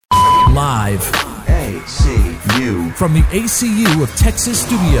Live ACU. from the ACU of Texas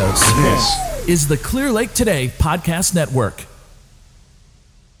Studios. This is the Clear Lake Today Podcast Network.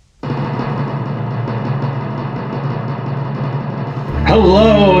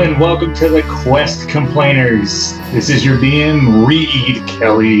 Hello and welcome to the Quest Complainers. This is your DM, Reed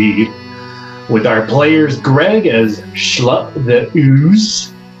Kelly, with our players Greg as Schlup the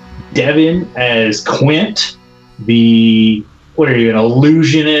Ooze, Devin as Quint, the, an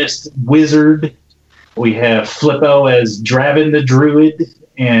illusionist wizard. We have Flippo as Draven the Druid,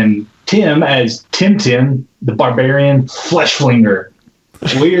 and Tim as Tim, the barbarian fleshflinger.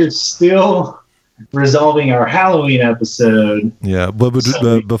 We are still resolving our Halloween episode. Yeah, but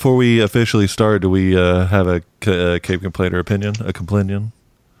before we officially start, do we have a Cape Complainer opinion? A complainion?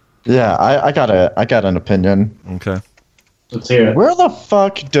 Yeah, I got an opinion. Okay. Let's hear it. Where the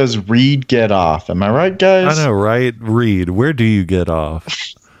fuck does Reed get off? Am I right, guys? I know, right? Reed, where do you get off?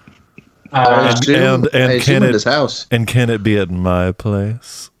 I and can at it his house? And can it be at my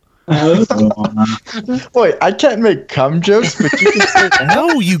place? Wait, I can't make cum jokes, but you can say that.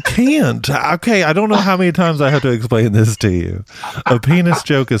 No, you can't. Okay, I don't know how many times I have to explain this to you. A penis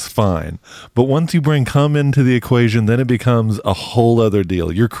joke is fine, but once you bring cum into the equation, then it becomes a whole other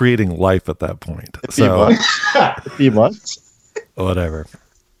deal. You're creating life at that point. If he must. Whatever.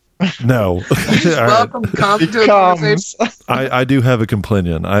 No. Welcome, come to the Comes. I do have a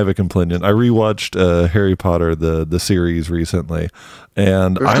complainion. I rewatched Harry Potter the series recently,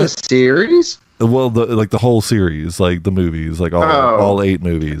 and There's a series? the whole series, like the movies, like all 8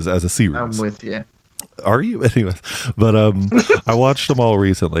 movies as a series. I'm with you. Are you? Anyways, but I watched them all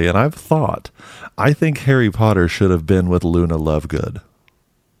recently, and I think Harry Potter should have been with Luna Lovegood.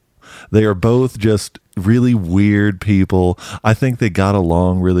 They are both just really weird people. I think they got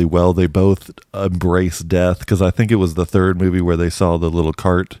along really well. They both embrace death, because I think it was the 3rd movie where they saw the little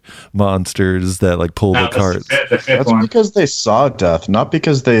cart monsters that like pull the carts. The fifth That's one. because they saw death, not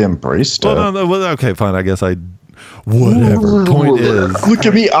because they embraced it. Okay, fine. I guess whatever. Point is, Look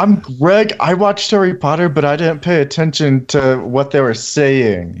at me, I'm Greg. I watched Harry Potter, but I didn't pay attention to what they were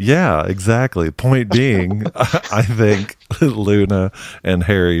saying. yeah, exactly. Point being, I think Luna and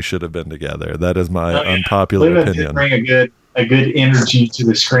Harry should have been together. That is my unpopular Luna opinion. did bring a good energy to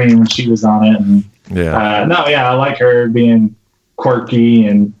the screen when she was on it. And, Yeah. I like her being quirky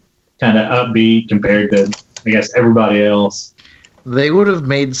and kind of upbeat compared to, I guess, everybody else. They would have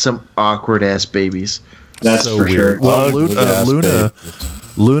made some awkward ass babies. That's So for weird. sure. Well, Ugly-ass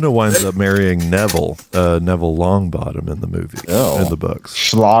Luna winds up marrying Neville Longbottom in the movie, Oh. in the books.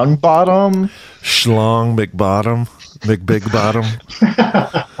 Schlongbottom? Schlong McBottom, McBigbottom.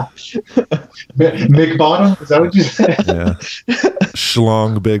 Mick Bottom? Is that what you said? Yeah.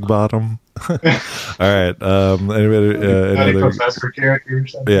 Schlong Big Bottom. All right. Anybody, any Any other, professor character or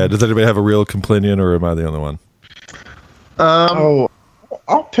something? yeah. Does anybody have a real complainion, or am I the only one? I'll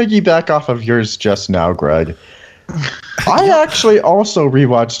piggyback off of yours just now, Greg. I actually also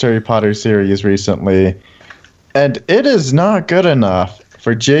rewatched Harry Potter series recently, and it is not good enough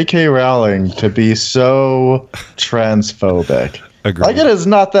for J.K. Rowling to be so transphobic. Agreed. Like, it is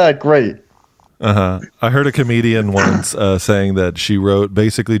not that great. I heard a comedian once saying that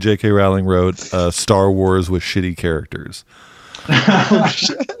basically J.K. Rowling wrote Star Wars with shitty characters.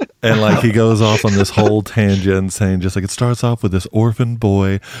 And like he goes off on this whole tangent saying just like it starts off with this orphan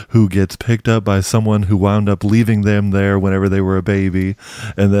boy who gets picked up by someone who wound up leaving them there whenever they were a baby,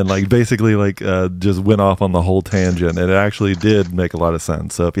 and then like basically like just went off on the whole tangent, and it actually did make a lot of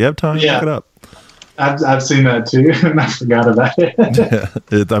sense. So if you have time, look it up. I've seen that too, and I forgot about it.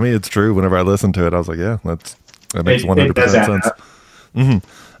 It's true. Whenever I listen to it, I was like, yeah, that makes 100% sense.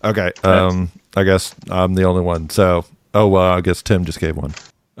 Okay. I guess I'm the only one. So, I guess Tim just gave one.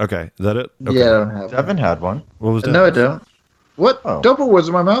 Okay, is that it? Okay. Yeah, I don't have one. Devin had one. What was that? No, I don't. What? Oh. Don't put words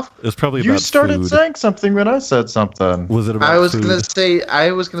in my mouth. It was probably You about started food. saying something when I said something. Was it about I was food?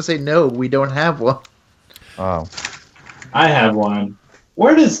 gonna say no. We don't have one. Oh. I have one.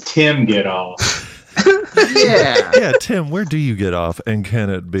 Where does Tim get off? Yeah. Yeah, Tim, where do you get off? And can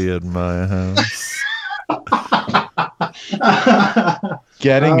it be at my house?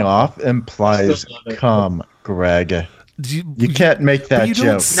 Getting off implies Still love it. come, Greg. You can't make but that you joke.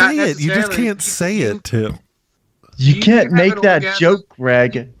 don't say Not it. You just necessarily. can't say it, Tim. You You can't can have make an that orgasm. joke,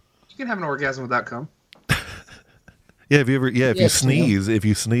 Greg. You can have an orgasm without cum. Yeah, if you Yeah, sneeze,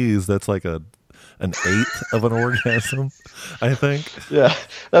 that's like an 1/8 of an orgasm, I think. Yeah,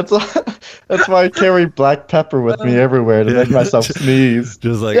 that's why I carry black pepper with me everywhere to make myself sneeze.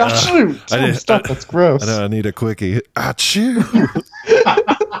 Just like, Yeah, shoot! Stop, that's gross. I know, I need a quickie. Achoo!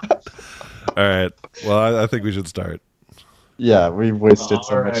 All right. Well, I think we should start. Yeah, we wasted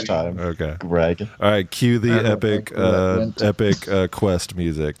so much Alrighty. time. Okay. Greg. All right, cue the I don't epic, think that went. epic quest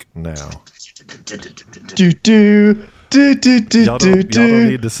music now. Do do do do do Y'all don't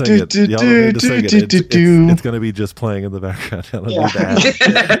need to sing it. Y'all don't need to sing it. It's going to be just playing in the background. Y'all don't need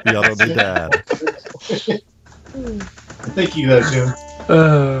that. Y'all don't need that. Thank you, though, Jim.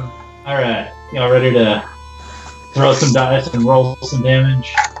 All right, y'all ready to throw some dice and roll some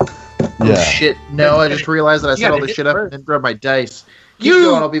damage? Oh Yeah. shit! No, I just realized that I You set gotta all this hit shit up first. and grab my dice. Keep You-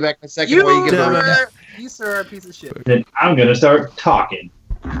 going, I'll be back in a second while you get the ring. You sir, are a piece of shit. Then I'm gonna start talking.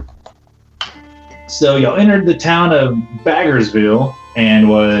 So y'all entered the town of Baggersville and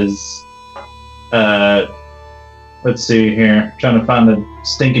was, let's see here, trying to find the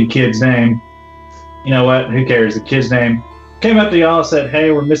stinking kid's name. You know what? Who cares? The kid's name. Came up to y'all, said,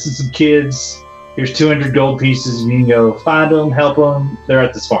 "Hey, we're missing some kids. Here's 200 gold pieces. You can go find them, help them. They're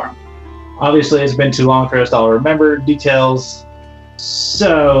at this farm." Obviously, it's been too long for us to all remember details.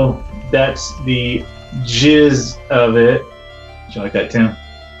 So that's the jizz of it. Did you like that, Tim?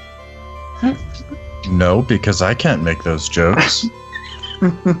 No, because I can't make those jokes.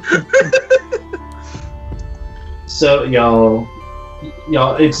 So y'all,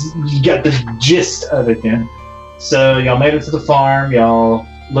 it's you got the gist of it then. So y'all made it to the farm. Y'all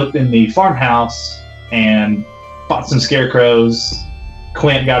looked in the farmhouse and fought some scarecrows.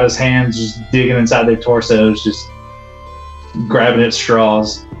 Quint got his hands just digging inside their torsos, just grabbing at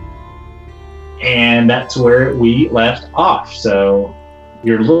straws. And that's where we left off. So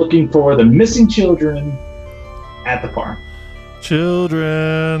you're looking for the missing children at the farm.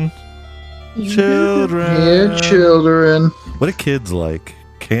 Children. Yeah, children. What do kids like?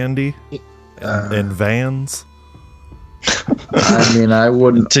 Candy? And vans? I mean, I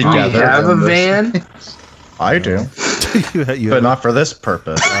wouldn't. Do you Together. have a van? I do, You but have- not for this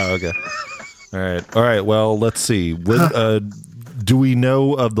purpose. Oh, okay. All right. Well, let's see. Do we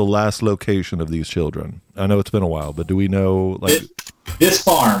know of the last location of these children? I know it's been a while, but do we know? Like, This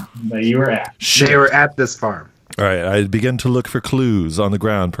farm that you were at. They were at this farm. all right. I begin to look for clues on the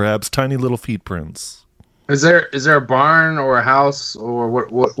ground, perhaps tiny little feet prints. Is there a barn or a house or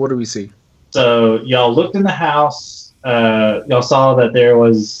what do we see? So y'all looked in the house. Y'all saw that there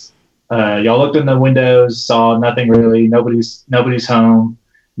was. Y'all looked in the windows, saw nothing really. Nobody's home.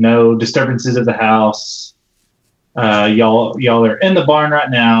 No disturbances at the house. Y'all are in the barn right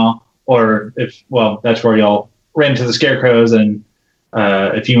now, or that's where y'all ran to the scarecrows. And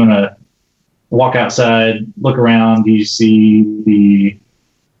if you want to walk outside, look around, you see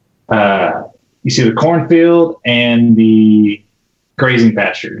the cornfield and the grazing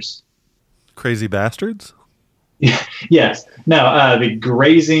pastures. Crazy bastards. Yes. No, the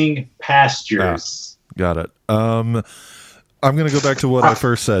grazing pastures. Got it. I'm gonna go back to what I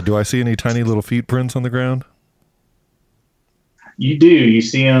first said. Do I see any tiny little feet prints on the ground? You do. You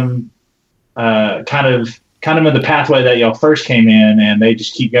see them kind of in the pathway that y'all first came in, and they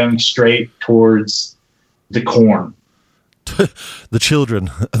just keep going straight towards the corn. The children,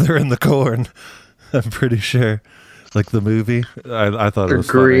 they're in the corn. I'm pretty sure. Like the movie. I thought it was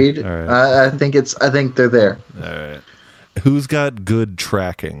Agreed. funny. All right. I think they're there. All right. Who's got good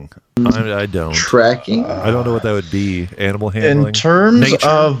tracking? I don't. Tracking. I don't know what that would be. Animal handling. In terms Nature?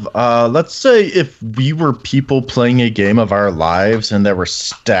 of, let's say if we were people playing a game of our lives and there were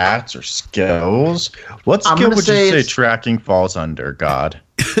stats or skills, what I'm skill gonna would you say say it's- tracking falls under, God?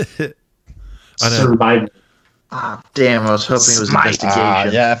 I know. Survival. Ah, damn! I was hoping it was Smite.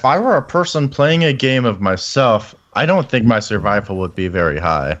 investigation. Yeah, if I were a person playing a game of myself, I don't think my survival would be very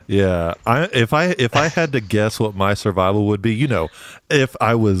high. Yeah, if I had to guess what my survival would be, if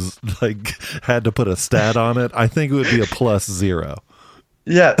I was like had to put a stat on it, I think it would be a +0.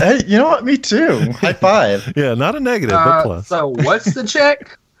 Yeah, hey, you know what? Me too. High five. Yeah, not a negative, but plus. So what's the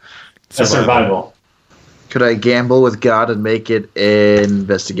check? A survival. Could I gamble with God and make it an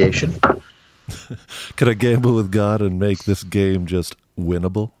investigation? Could I gamble with God and make this game just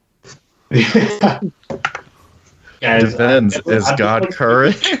winnable? Guys, Depends. Is I'm God just-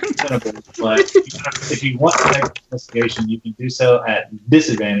 courage? But if you want to make an investigation, you can do so at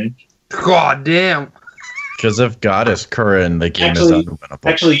disadvantage. God damn. Because if God is current, the game Actually- is unwinnable.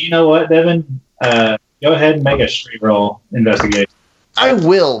 Actually, you know what, Devin? Go ahead and make a straight roll investigation. I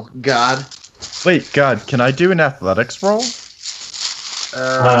will, God. Wait, God, can I do an athletics roll?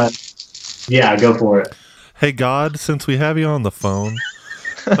 Yeah, go for it. Hey God, since we have you on the phone,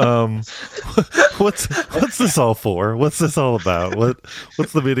 what's this all for? What's this all about?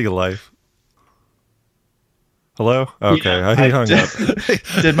 What's the meaning of life? Hello? Okay, Yeah, he hung up.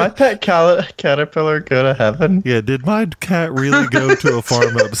 Did my pet caterpillar go to heaven? Yeah, did my cat really go to a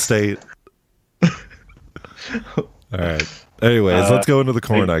farm upstate? All right. Anyways, let's go into the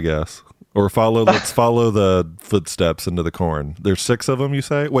corn, I guess. Or let's follow the footsteps into the corn. There's 6 of them, you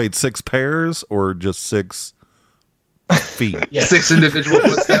say? Wait, 6 pairs or just 6 feet? Yes. 6 individual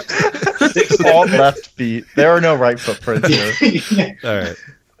footsteps. All left feet. There are no right footprints here. All right.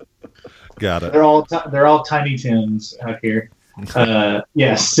 Got it. They're all Tiny Tims out here.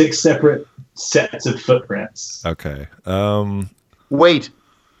 6 separate sets of footprints. Okay. Wait,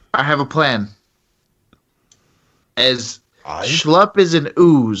 I have a plan. As Schlupp is an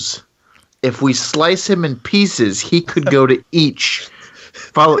ooze, if we slice him in pieces, he could go to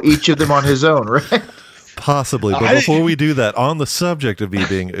follow each of them on his own, right? Possibly. But before we do that, on the subject of me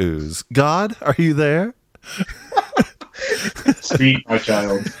being ooze, God, are you there? Speak, my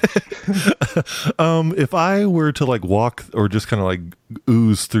child. If I were to like walk or just kind of like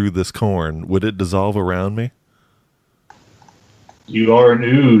ooze through this corn, would it dissolve around me? You are an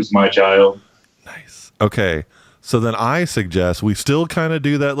ooze, my child. Nice. Okay. So then I suggest we still kind of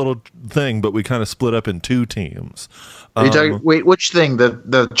do that little thing, but we kind of split up in 2 teams. Are you talking, wait, which thing?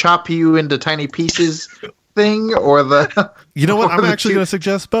 The chop you into tiny pieces thing, or the? You know what? or I'm the actually two- going to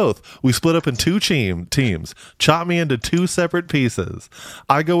suggest both. We split up in 2 teams. Chop me into 2 separate pieces.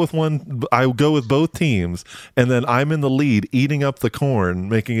 I go with both teams, and then I'm in the lead, eating up the corn,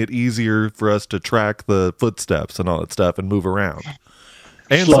 making it easier for us to track the footsteps and all that stuff and move around.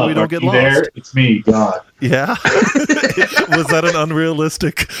 And so we don't get lost. There, it's me, God. Yeah. Was that an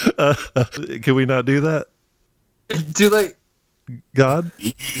unrealistic? Can we not do that? Do they? God?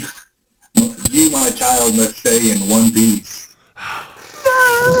 You, my child, must stay in one piece.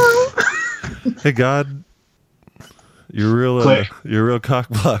 Hey, God. You're real. You're a real cock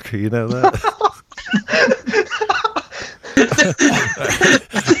blocker. You know that.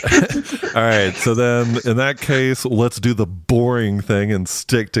 All right. So then, in that case, let's do the boring thing and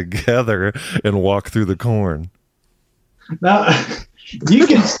stick together and walk through the corn. Now, you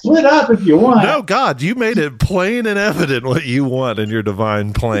can split up if you want. No, God, you made it plain and evident what you want in your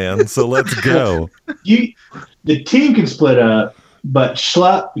divine plan. So let's go. The team can split up, but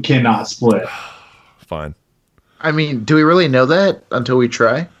Schlupp cannot split. Fine. I mean, do we really know that until we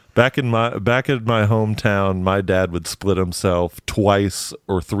try? Back in my hometown, my dad would split himself 2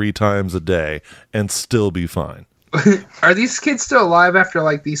 or 3 times a day and still be fine. Are these kids still alive after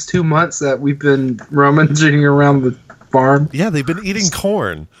like these 2 months that we've been rummaging around the farm? Yeah, they've been eating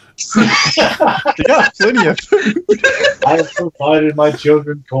corn. Yeah, plenty of food. I have provided my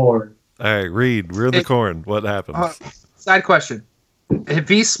children corn. All right, Reed, we're in the corn. What happens? Side question. If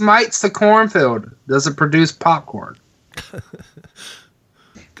he smites the cornfield, does it produce popcorn?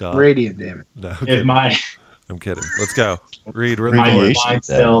 God. Radiant, damn it. No, If my I'm kidding. Let's go. Reed, we're in the my corn. Radiation divine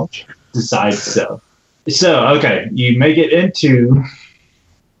self decides so. So, okay, you make it into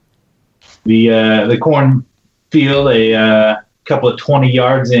the cornfield a couple of 20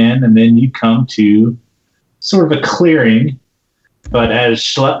 yards in, and then you come to sort of a clearing. But as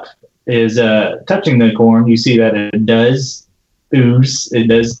Schlupp is touching the corn, you see that it does ooze. It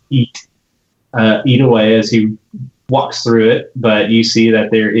does eat away as he walks through it. But you see that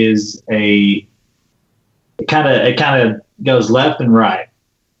there is it kind of goes left and right.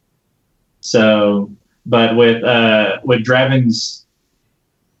 So, but with Draven's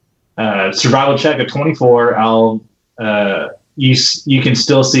survival check of 24, you can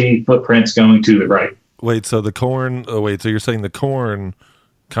still see footprints going to the right. Wait, so the corn. Oh, wait, so you're saying the corn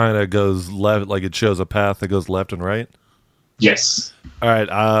kind of goes left, like it shows a path that goes left and right? Yes, All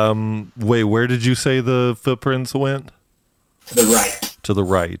right. Wait, where did you say the footprints went? to the right. To the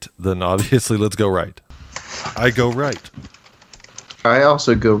right. Then obviously, let's go right. I go right. I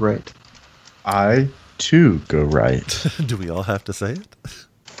also go right. I, too, go right. Do we all have to say it?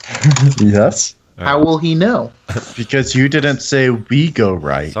 Yes. How will he know? Because you didn't say we go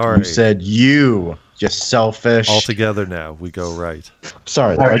right. Sorry. You said you selfish. All together now, we go right.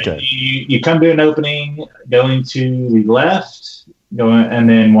 Sorry. All right, Okay. you come to an opening going to the left, and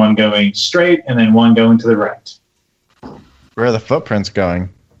then one going straight, and then one going to the right. Where are the footprints going?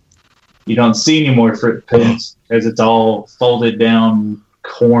 You don't see any more footprints because it's all folded down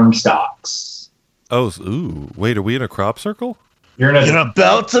corn stalks. Oh, ooh. Wait, are we in a crop circle? You're in You're a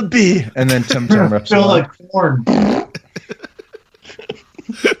about to be. And then Tim rips it fill off. like corn.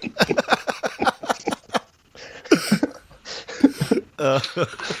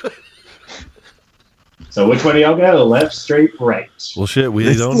 So which way do y'all go? Left, straight, right. Well, shit, we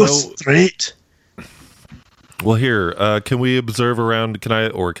Let's don't go know. straight. Well, here, can we observe around? Can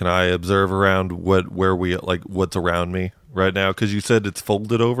I observe around where we like what's around me right now? Because you said it's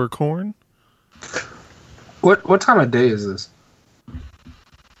folded over corn. What time of day is this?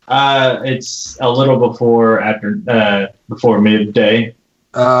 It's a little before midday.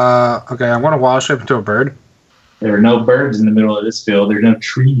 Okay, I want to wild shape into a bird. There are no birds in the middle of this field. There are no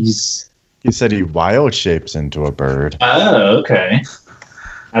trees. He said he wild shapes into a bird. Oh, okay.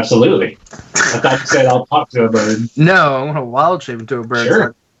 Absolutely. I thought you said I'll talk to a bird. No, I want to wild shape into a bird. Sure. So I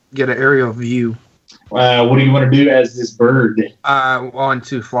can get an aerial view. What do you want to do as this bird? I want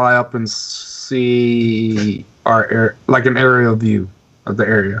to fly up and see like an aerial view of the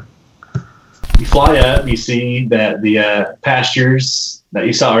area. You fly up, you see that the pastures that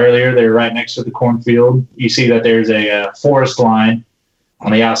you saw earlier, they're right next to the cornfield. You see that there's a forest line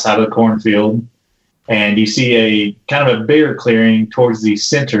on the outside of the cornfield, and you see a kind of a bigger clearing towards the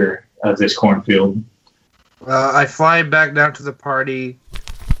center of this cornfield. I fly back down to the party,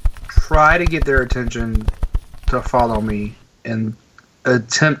 try to get their attention to follow me, and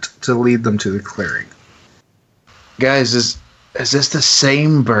attempt to lead them to the clearing. Guys, is this the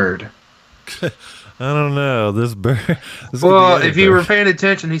same bird? I don't know. This bird. Well, if you were paying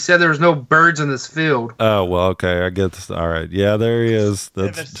attention, he said there was no birds in this field. Oh, well, okay. I get this. All right. Yeah, there he is.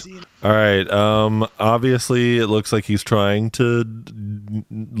 That's all right. Obviously, it looks like he's trying to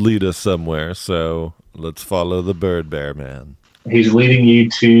lead us somewhere. So let's follow the bird bear man. He's leading you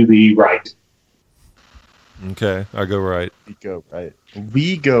to the right. Okay, I go right. We go right.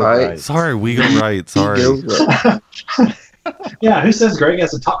 We go Right. right. Sorry, we go right. Sorry. Yeah, who says Greg has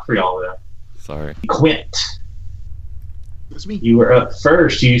to talk for y'all though? Sorry. Quint, It's me. you were up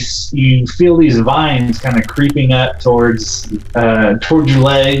first. You feel these vines kind of creeping up towards your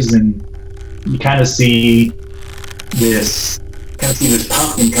legs, and you kind of see this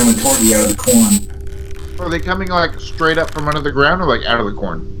pumpkin coming toward you out of the corn. Are they coming like straight up from under the ground or like out of the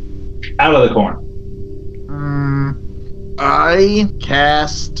corn? Out of the corn. I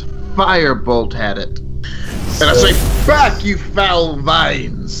cast Firebolt at it. And I say, back, you foul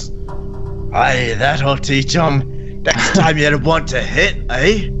vines! Aye, that'll teach him. Next time you want to hit,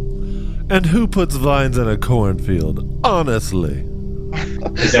 eh? And who puts vines in a cornfield? Honestly.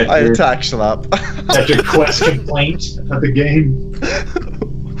 Is that I your, attack Schlapp. that's your quest complaint of the game?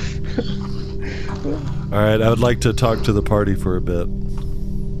 All right, I would like to talk to the party for a bit.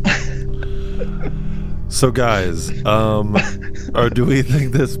 So, guys, or do we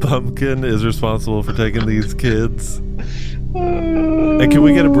think this pumpkin is responsible for taking these kids? And can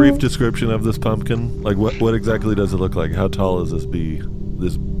we get a brief description of this pumpkin? Like, what exactly does it look like? How tall is this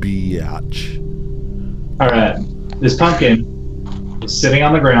biatch? All right, this pumpkin is sitting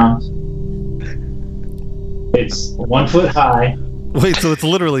on the ground. It's 1 foot high. Wait, so it's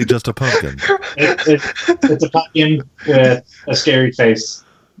literally just a pumpkin? It's a pumpkin with a scary face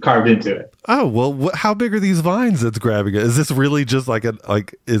carved into it. Oh, well, how big are these vines that's grabbing it? Is this really just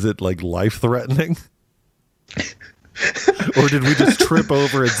is it like life-threatening? Or did we just trip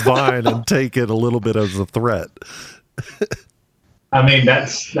over its vine and take it a little bit as a threat? I mean,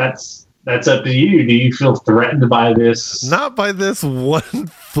 that's up to you. Do you feel threatened by this? Not by this 1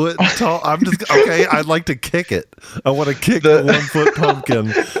 foot tall. I'm just okay. I'd like to kick it. I want to kick the 1 foot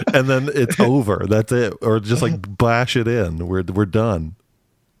pumpkin, and then it's over. That's it. Or just like bash it in. We're done.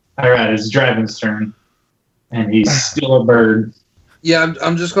 All right, it's Draven's turn, and he's still a bird. Yeah,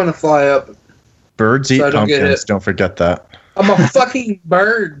 I'm just going to fly up. Birds So eat I don't get pumpkins. hit. Don't forget that. I'm a fucking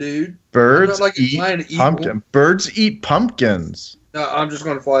bird, dude. Birds Not like it's eat mine to eat. pumpkin. Birds eat pumpkins. No, I'm just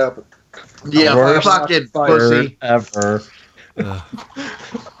going to fly up. Yeah, Worst fucking fire. pussy. Ever.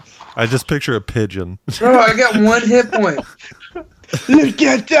 I just picture a pigeon. Bro, I got 1 hit point. You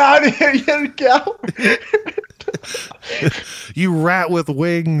get down here, you go. You rat with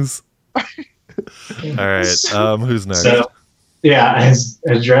wings. All right. Who's next? So, yeah, as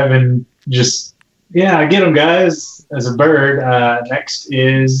Draven I get him, guys, as a bird. Next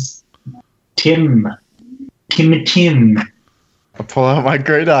is Tim. I pull out my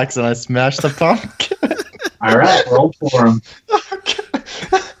great axe and I smash the pumpkin. All right, roll for him.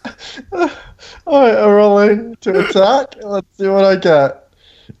 Alright, I'm rolling to attack. Let's see what I got.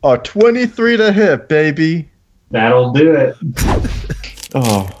 23 to hit, baby. That'll do it.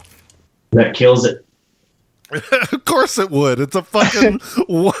 Oh. That kills it. Of course it would. It's a fucking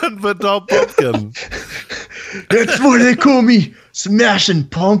 1 foot tall pumpkin. That's what they call me. Smashing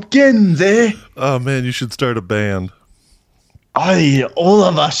pumpkins, eh? Oh man, you should start a band. Aye, all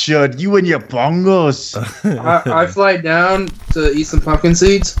of us should. You and your bongos. I fly down to eat some pumpkin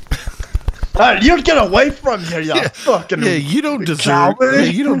seeds. You get away from here, you fucking. Yeah, you don't deserve. coward. Yeah,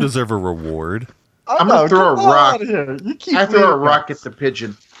 you don't deserve a reward. I'm gonna throw a get rock. out of here. You keep I throw a leaving. rock at the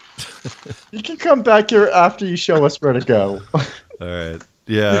pigeon. You can come back here after you show us where to go. All right.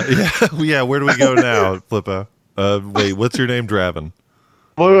 Yeah. Where do we go now, Flippo? Wait, what's your name, Draven?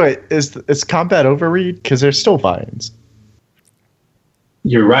 Wait. Is combat over, Reed? Because there's still vines.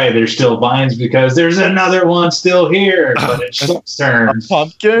 You're right. There's still vines because there's another one still here, but it's Schlipp's turn.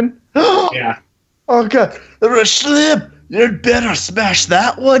 Pumpkin? Yeah. Okay. Slip, you'd better smash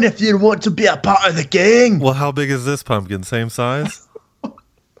that one if you want to be a part of the gang. Well, how big is this pumpkin? Same size?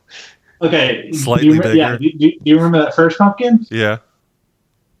 Okay. Slightly bigger. Yeah. Do you remember that first pumpkin? Yeah.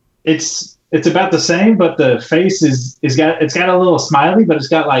 It's about the same, but the face is got a little smiley, but it's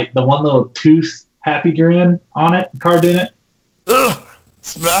got like the one little tooth happy grin on it, carved in it. Ugh.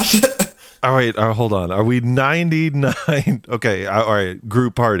 Smash it. All right, hold on. Are we 99? Okay, all right.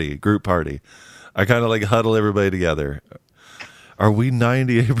 Group party. I kind of like huddle everybody together. Are we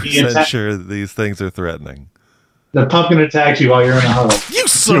 98% sure these things are threatening? The pumpkin attacks you while you're in a huddle. You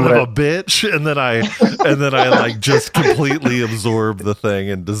son of a bitch! And then I like just completely absorb the thing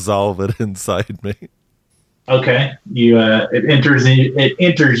and dissolve it inside me. Okay, it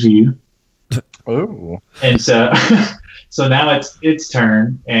enters you. Oh. And so so now it's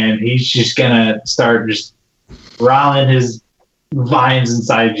turn, and he's just gonna start just riling his vines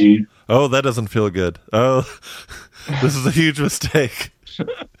inside you. Oh, that doesn't feel good. Oh, this is a huge mistake.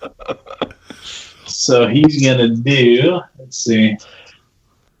 So he's gonna do, let's see.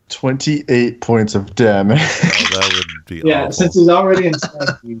 28 points of damage. Oh, that would be awful. Since he's already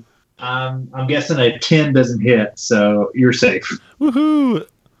inside you, I'm guessing a 10 doesn't hit, so you're safe. Woohoo!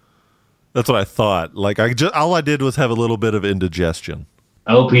 That's what I thought. Like all I did was have a little bit of indigestion.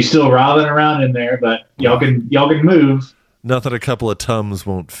 Oh, he's still writhing around in there, but y'all can move. Nothing a couple of Tums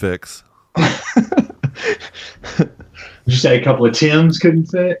won't fix. Did you say a couple of Tims couldn't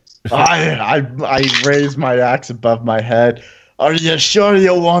fix? I raise my axe above my head. Are you sure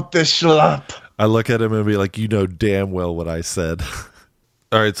you want this Schlup? I look at him and be like, you know damn well what I said.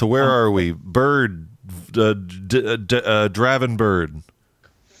 All right, so where are we? Bird, Draven Bird.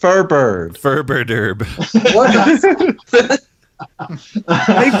 Furbird. Furberderb. What?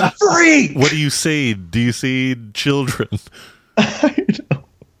 I'm free! What do you see? Do you see children? I know.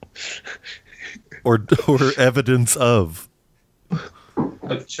 Or evidence of?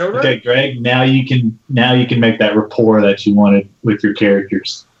 Children? Okay, Greg. Now you can make that rapport that you wanted with your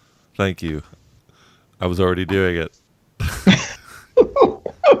characters. Thank you. I was already doing it.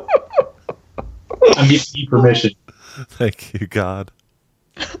 I'm giving you permission. Thank you, God.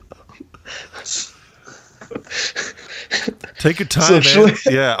 Take your time, man.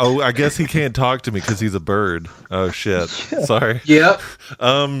 Yeah. Oh, I guess he can't talk to me because he's a bird. Oh shit. Sorry. Yep.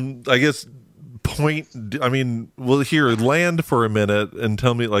 I guess here, land for a minute and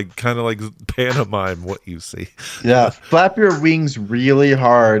tell me, like, kind of like pantomime what you see. Yeah, flap your wings really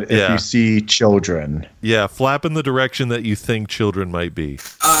hard if Yeah. you see children. Yeah, flap in the direction that you think children might be.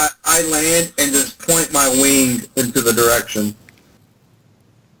 I land and just point my wing into the direction.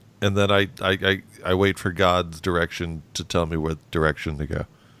 And then I wait for God's direction to tell me what direction to go.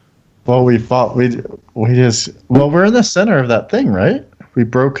 Well, we're in the center of that thing, right? We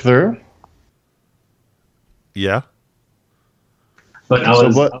broke through. Yeah. But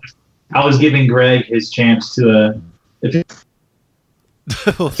I was giving Greg his chance to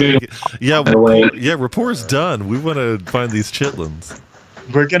yeah, rapport's done. We want to find these chitlins.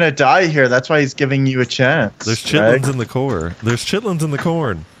 We're gonna die here. That's why he's giving you a chance. There's chitlins in the core. There's chitlins in the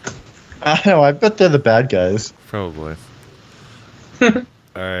corn. I know. I bet they're the bad guys. Probably. All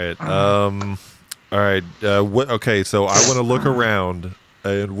right. All right. Okay. So I want to look around,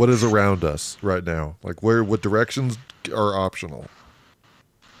 and what is around us right now? Like what directions are optional?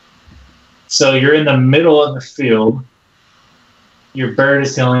 So you're in the middle of the field. Your bird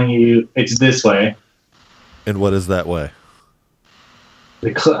is telling you it's this way. And what is that way?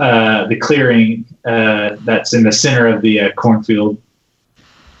 The clearing that's in the center of the cornfield.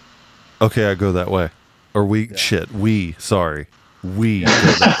 Okay, I go that way. Or we go that way.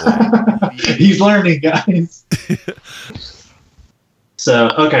 He's learning, guys. So,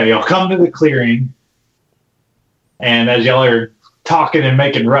 okay, y'all come to the clearing, and as y'all are talking and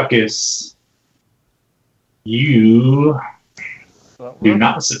making ruckus, you do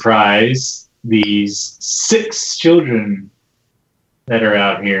not surprise these 6 children that are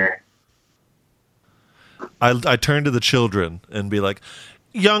out here. I turn to the children and be like,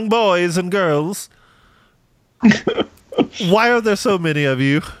 young boys and girls, why are there so many of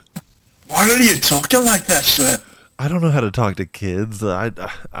you? Why are you talking like that, Slip? I don't know how to talk to kids. Okay.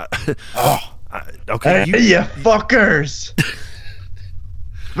 Hey, you fuckers!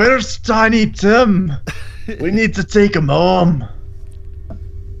 Where's Tiny Tim? We need to take him home.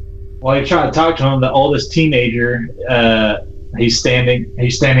 While you try to talk to him, the oldest teenager, he's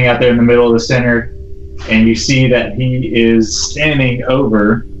standing out there in the middle of the center, and you see that he is standing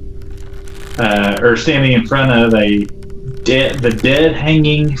over, or standing in front of the dead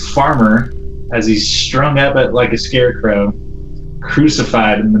hanging farmer as he's strung up like a scarecrow,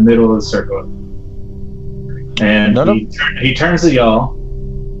 crucified in the middle of the circle. And he turns to y'all,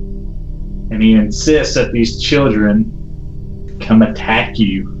 and he insists that these children come attack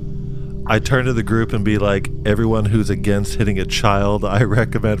you. I turn to the group and be like, everyone who's against hitting a child, I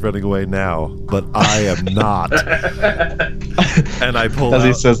recommend running away now, but I am not. And I pull As out...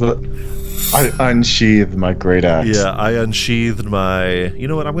 he says that, I unsheathe my great axe. Yeah, I unsheathed my... You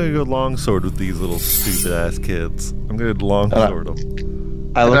know what? I'm going to go longsword with these little stupid-ass kids. I'm going to longsword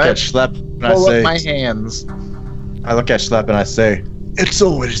them. I look at Schlepp and I Pull say... up my hands. I look at Schlepp and I say, it's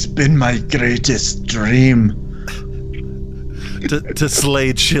always been my greatest dream. to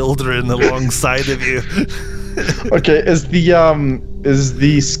slay children alongside of you. Okay, is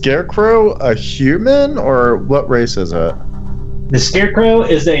the scarecrow a human, or what race is it? The scarecrow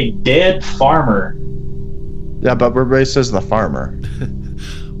is a dead farmer. Yeah, but what race is the farmer?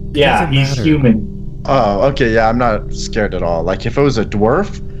 Yeah, Doesn't he's matter. human. Oh, okay, yeah, I'm not scared at all. Like, if it was a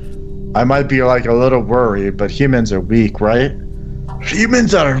dwarf, I might be, like, a little worried, but humans are weak, right?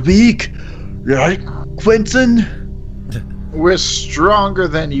 Humans are weak, right, Quentin? We're stronger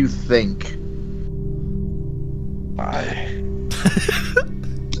than you think. Alright.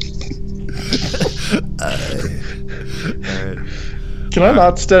 Can I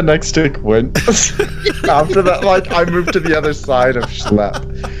not stand next to Quint? After that, like, I move to the other side of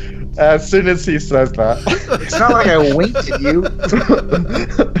Schlepp. As soon as he says that. It's not like I winked at you.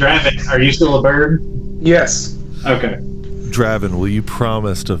 Draven, are you still a bird? Yes. Okay. Draven, will you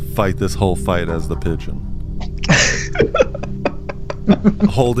promise to fight this whole fight as the pigeon?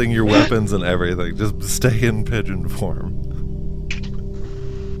 Holding your weapons and everything. Just stay in pigeon form.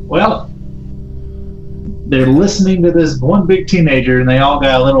 Well, they're listening to this one big teenager, and they all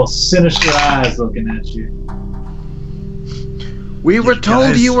got little sinister eyes looking at you. We were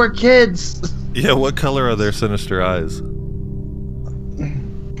told guys- you were kids. Yeah, what color are their sinister eyes?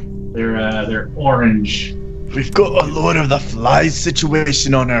 They're orange. We've got a Lord of the Flies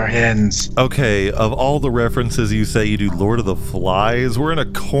situation on our hands. Okay, of all the references you say you do Lord of the Flies, we're in a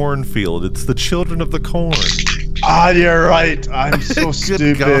cornfield. It's the children of the corn. Ah, you're right. I'm so Good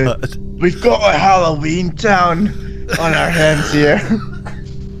stupid. God. We've got a Halloween town on our hands here.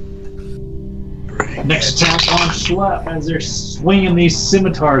 Next attack on Schlepp as they're swinging these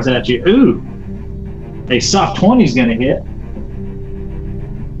scimitars at you. Ooh! A soft 20's gonna hit.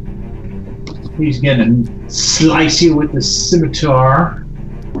 He's gonna slice you with the scimitar.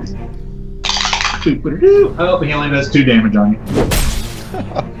 Boop-a-doo. Oh, he only does 2 damage on you.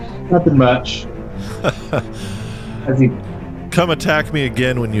 Nothing much. As he Come attack me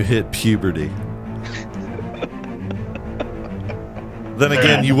again when you hit puberty. Then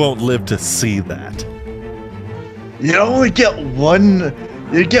again, you won't live to see that. You only get one.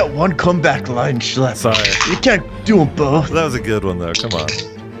 You get one comeback line, Schlepp. Sorry. You can't do them both. That was a good one, though. Come on.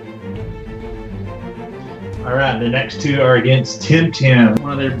 Alright, the next 2 are against Tim Tim.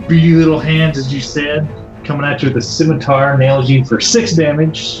 One of their beady little hands, as you said, coming at you with a scimitar, nails you for 6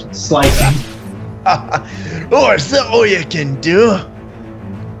 damage, slicing. Oh, is that all you can do?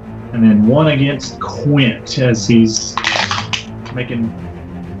 And then 1 against Quint, as he's making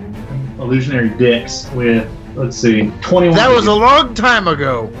illusionary dicks with, let's see, 21. That was a long time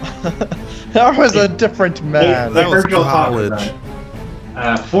ago. That was a different man. That was heard y'all talking college.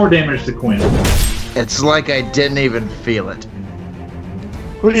 about it. 4 damage to Quint. It's like I didn't even feel it.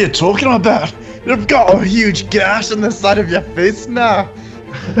 What are you talking about? You've got a huge gash on the side of your face now.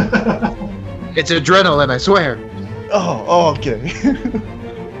 It's adrenaline, I swear. Oh, okay.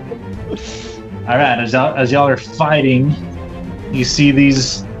 Alright, as y'all are fighting, you see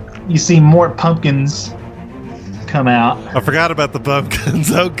more pumpkins come out. I forgot about the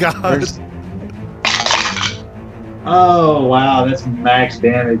pumpkins. Oh, God. Oh, wow, that's max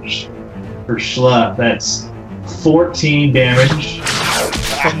damage for Schlepp. That's 14 damage,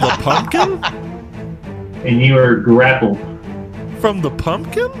 From the pumpkin? and you are grappled. From the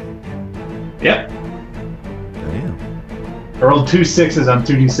pumpkin? Yep. Damn. I rolled 2 6s on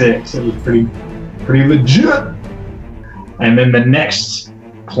 2d6. It was pretty legit. And then the next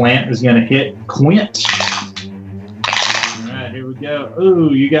plant is going to hit Quint. Alright, here we go.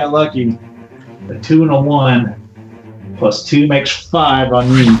 Ooh, you got lucky. A 2 and a 1. Plus 2 makes 5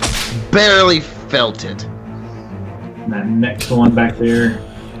 on you. Barely felt it. And that next one back there.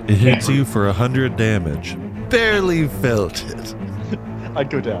 It hits you for 100 damage. Barely felt it. I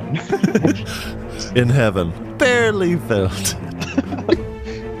go down. In heaven. Barely felt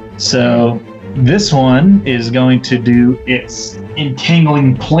it. So, This one is going to do its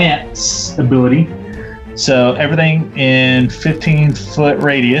entangling plants ability. So everything in 15-foot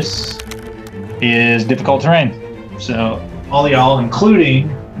radius is difficult terrain. So all y'all, including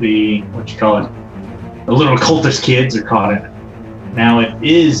the the little cultist kids, are caught in it. Now it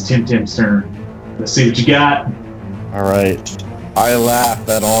is Tim Tim's turn. Let's see what you got. All right. I laugh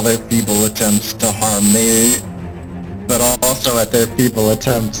at all their feeble attempts to harm me, but also at their feeble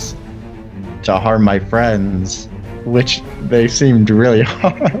attempts To harm my friends, which they seemed really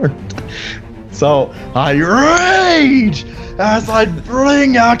hard. So I rage as I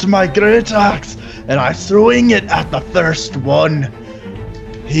bring out my great axe and I swing it at the first one.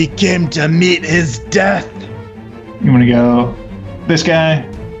 He came to meet his death. You want to go this guy?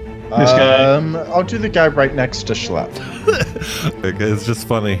 This guy? I'll do the guy right next to Schlepp. It's just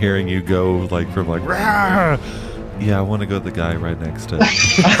funny hearing you go from "Rah!" Yeah, I want to go with the guy right next to. It's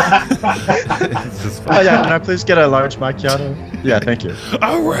just funny. Oh yeah, can I please get a large macchiato? Yeah, thank you.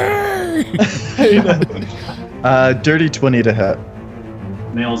 Hooray! Dirty 20 to hit.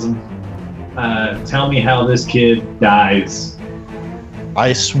 Nails him. Tell me how this kid dies.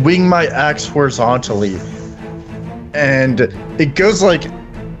 I swing my axe horizontally, and it goes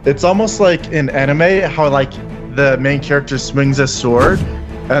it's almost like in anime how the main character swings a sword,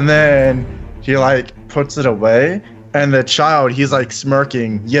 and then he puts it away, and the child, he's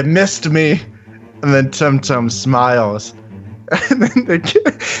smirking, "You missed me," and then Tum Tum smiles, and then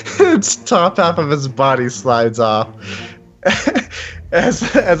its top half of his body slides off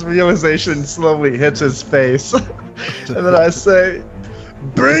as realization slowly hits his face, and then I say,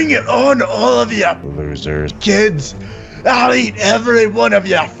 "Bring it on, all of you losers, kids! I'll eat every one of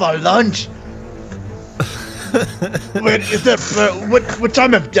you for lunch." Wait, is it? What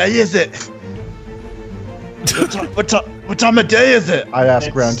time of day is it? What time of day is it? I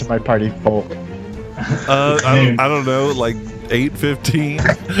ask around to my party folk. I don't know, 8:15.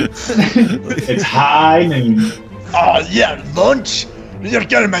 It's high noon. Oh yeah, lunch. You're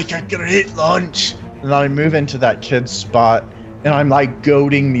gonna make a great lunch. And I move into that kid's spot, and I'm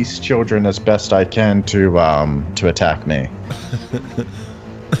goading these children as best I can to attack me.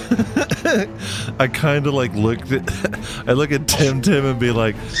 I kind of I look at Tim and be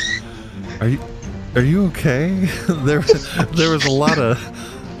like, are you okay? There was a lot of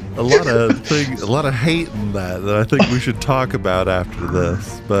hate in that I think we should talk about after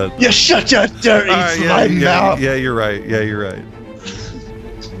this. But You shut your dirty mouth. Yeah, you're right. Yeah, you're right.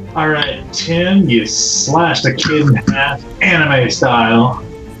 All right, Tim, you slashed a kid in half, anime style.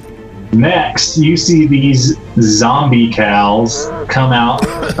 Next, you see these zombie cows come out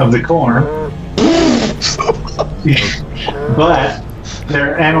of the corn. But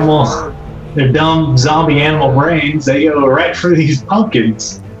their dumb zombie animal brains, they go right for these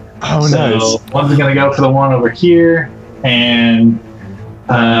pumpkins. Oh, so nice. One's going to go for the one over here, and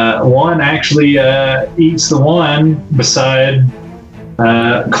one actually eats the one beside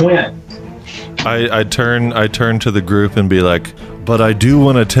Quint. I turn to the group and be like, but I do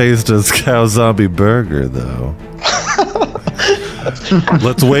want to taste his cow zombie burger, though.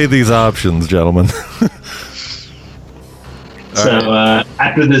 Let's weigh these options, gentlemen. So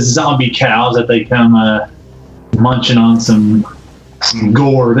after the zombie cows that they come munching on some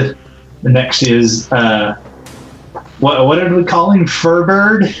gourd, the next is what did we call him?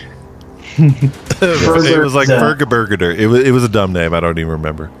 Furbird? It was like Fergaburger. It was a dumb name. I don't even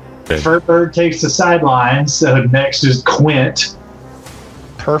remember. Furbird takes the sidelines. So next is Quint.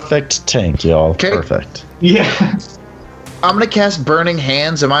 Perfect tank, y'all. Okay. Perfect. Yeah. I'm gonna cast Burning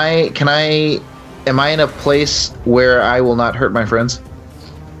Hands. Am I in a place where I will not hurt my friends?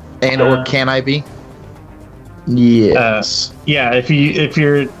 Or can I be? Yes. Yeah. If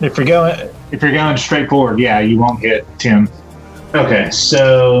you're going straight forward, yeah, you won't hit Tim. Okay,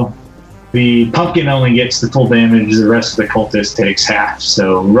 so the pumpkin only gets the full damage. The rest of the cultist takes half.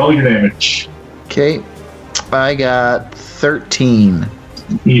 So roll your damage. Okay. I got 13.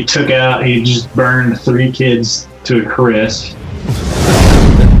 You just burned 3 kids to a crisp.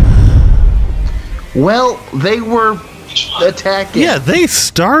 Well, they were attacking. Yeah, they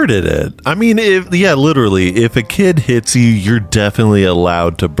started it. I mean, literally, if a kid hits you, you're definitely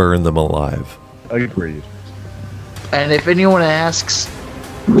allowed to burn them alive. Agreed. And if anyone asks,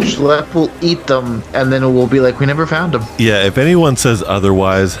 Schlepp will eat them, and then we'll be like, we never found them. Yeah, if anyone says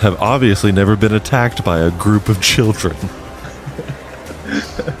otherwise, have obviously never been attacked by a group of children.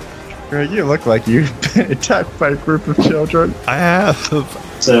 Greg, you look like you've been attacked by a group of children. I have.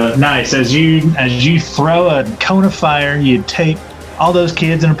 So nice. As you throw a cone of fire, you take all those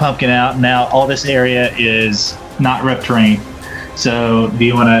kids and a pumpkin out. Now all this area is not rough terrain. So do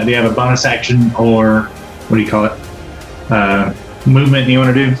you have a bonus action or what do you call it? Movement you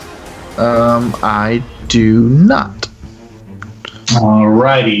want to do? I do not.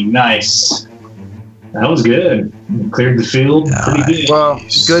 Alrighty, nice. That was good. You cleared the field pretty good. Well,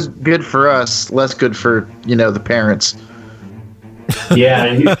 good for us. Less good for the parents. Yeah,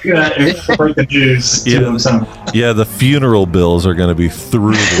 you gotta break the news to them some. Yeah, the funeral bills are going to be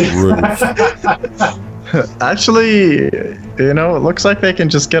through the roof. Actually, it looks like they can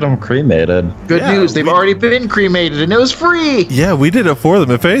just get them cremated. Good news. They've already been cremated and it was free. Yeah, we did it for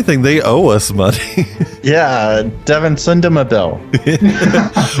them. If anything, they owe us money. Yeah, Devin, send them a bill.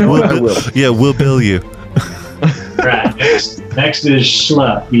 We'll bill you. Right. Next is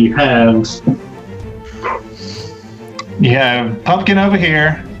Schlupp. You have pumpkin over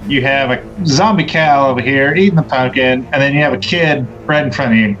here. You have a zombie cow over here eating the pumpkin, and then you have a kid right in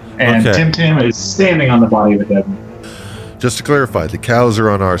front of you. And Okay. Tim is standing on the body of a dead one. Just to clarify, the cows are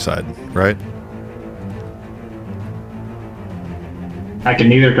on our side, right? I can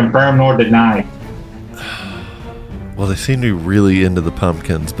neither confirm nor deny. Well, they seem to be really into the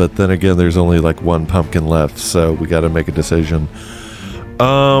pumpkins, but then again, there's only like one pumpkin left, so we got to make a decision.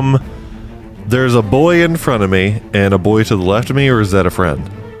 There's a boy in front of me and a boy to the left of me, or is that a friend?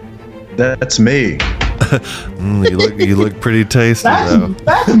 That's me. You look pretty tasty though.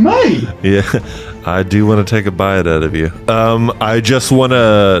 That's me. Yeah, I do want to take a bite out of you. I just want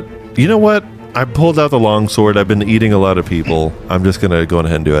to. You know what? I pulled out the longsword. I've been eating a lot of people. I'm just gonna go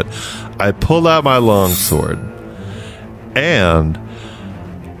ahead and do it. I pulled out my longsword, and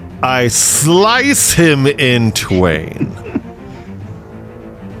I slice him in twain.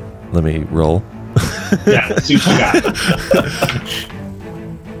 Let me roll. Yeah, let's see what you got.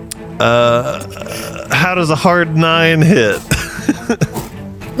 How does a hard 9 hit?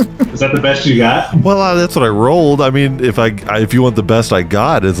 Is that the best you got? Well, that's what I rolled. I mean, if you want the best I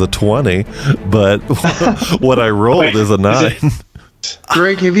got is a 20, but what I rolled Wait, is a 9.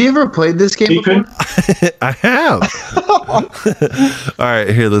 Greg, have you ever played this game You before? couldn't. I have. All right,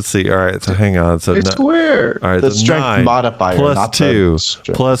 here. Let's see. All right, so hang on. So I swear. all right, The so strength 9 modifier, plus not the 2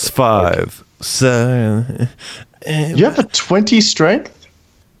 strength. plus 5. So You have a 20 strength?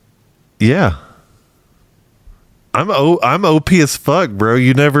 yeah. I'm OP as fuck, bro.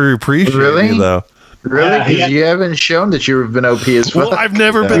 You never appreciate Really? me though. Really? Yeah, Because yeah. you haven't shown that you've been OP as well. Well, I've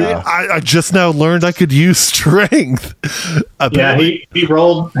never been. Yeah. I just now learned I could use strength. Yeah, Apparently- he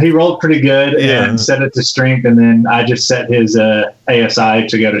rolled pretty good Yeah. and set it to strength, and then I just set his ASI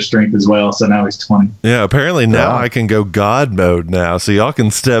to go to strength as well. So now he's 20. Yeah, apparently now Yeah. I can go God mode now, so y'all can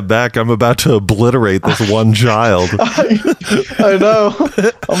step back. I'm about to obliterate this one child. I know.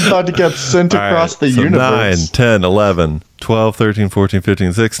 I'm about to get sent All right, across the so universe. 9, 10, 11, 12, 13, 14,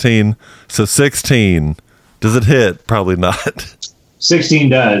 15, 16. So 16. Does it hit? Probably not. 16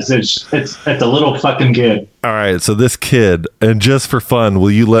 does. It's a little fucking kid. All right, so this kid, and just for fun,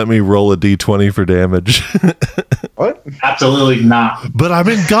 will you let me roll a d20 for damage? What? Absolutely not. But I'm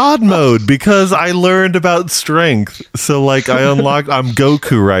in God mode because I learned about strength. So like I'm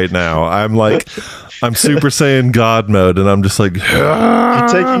Goku right now. I'm Super Saiyan God mode, and I'm just like, You're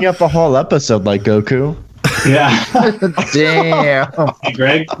taking up a whole episode like Goku. Yeah. Damn. Hey,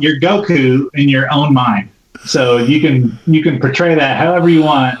 Greg, you're Goku in your own mind. So you can portray that however you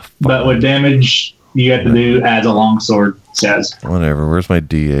want, but with damage you have to do as a longsword says. whatever. Where's my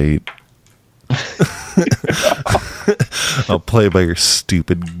D8? I'll play by your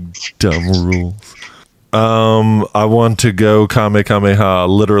stupid, dumb rules. I want to go Kamehameha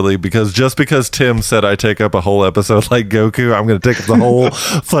literally because Tim said I take up a whole episode like Goku, I'm going to take up the whole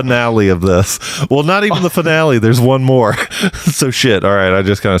finale of this. Well, not even the finale. There's one more. So shit. All right. I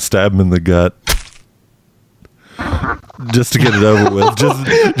just kind of stab him in the gut. Just to get it over with.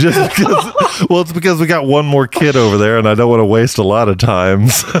 Just because. Well, it's because we got one more kid over there, and I don't want to waste a lot of time.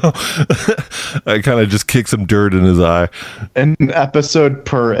 So I kind of just kick some dirt in his eye. An episode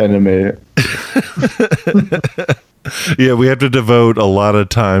per enemy. Yeah, we have to devote a lot of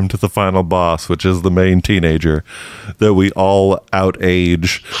time to the final boss, which is the main teenager that we all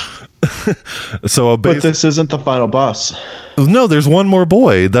outage. So But this isn't the final boss. no, there's one more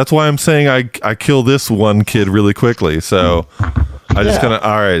boy. That's why I'm saying I kill this one kid really quickly. So I just kind of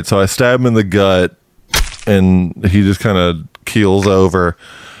all right. So I stab him in the gut, and he just kind of keels over.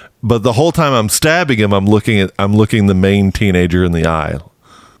 But the whole time I'm stabbing him, I'm looking the main teenager in the eye.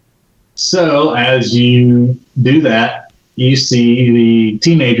 So as you do that, you see the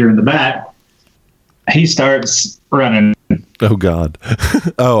teenager in the back. He starts running. Oh God!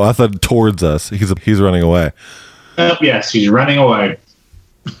 Oh, I thought towards us. He's running away. Yes, he's running away.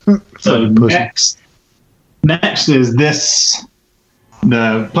 So next is this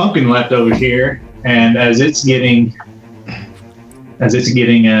the pumpkin left over here, and as it's getting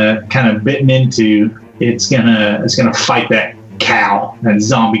kind of bitten into, it's gonna fight that cow, that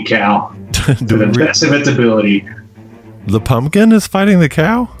zombie cow, to the best of its ability. The pumpkin is fighting the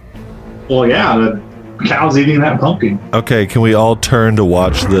cow? Well, yeah, the cow's eating that pumpkin. Okay, can we all turn to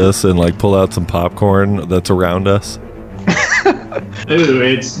watch this and like pull out some popcorn that's around us? Ooh,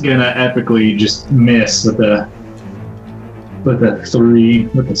 it's gonna epically just miss with the 3,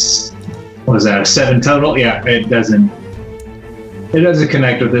 what was that, a 7 total? Yeah, it doesn't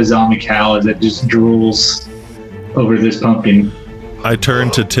connect with the zombie cow as it just drools over this pumpkin. I turn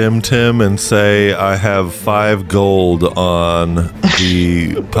to Tim and say, I have 5 gold on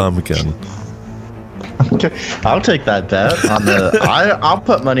the pumpkin. Okay, I'll take that bet on the. I'll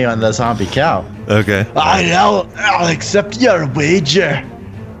put money on the zombie cow. Okay. I'll accept your wager.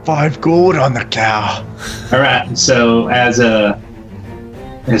 5 gold on the cow. All right, so as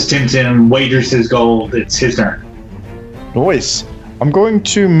Tim wagers his gold, it's his turn. Nice. I'm going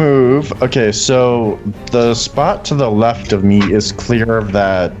to move. Okay, so the spot to the left of me is clear of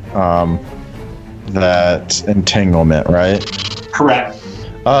that entanglement, right? Correct.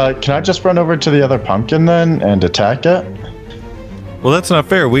 Can I just run over to the other pumpkin then and attack it? Well, that's not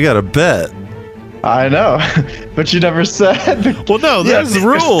fair. We got to bet. I know, but you never said. Well, no, there's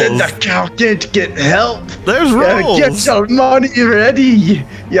rules. The cow can't get help. There's rules. Get your money ready,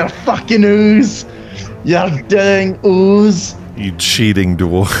 you fucking ooze. You dang ooze. You cheating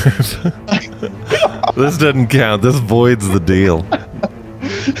dwarf. This doesn't count. This voids the deal.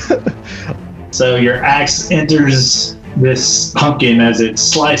 So your axe enters this pumpkin as it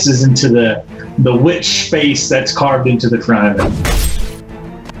slices into the witch face that's carved into the front of it,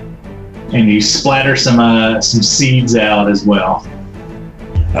 and you splatter some seeds out as well.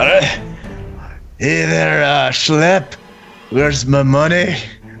 Hey there, Schlep. Where's my money?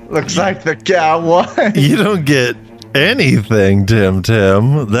 Looks like the cow won. You don't get anything, Tim.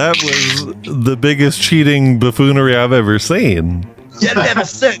 That was the biggest cheating buffoonery I've ever seen. You never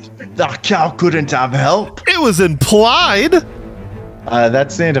said the cow couldn't have help. It was implied.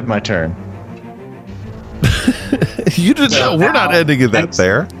 That's the end of my turn. You didn't know. We're not ending it that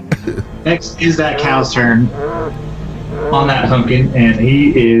fair. Next is that cow's turn on that pumpkin, and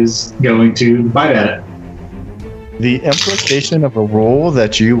he is going to bite at it. The implication of a rule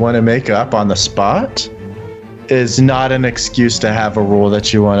that you want to make up on the spot is not an excuse to have a rule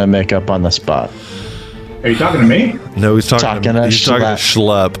that you want to make up on the spot. Are you talking to me? No, he's talking to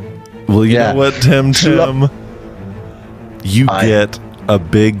Schlepp. Well, you know what, Tim? You get a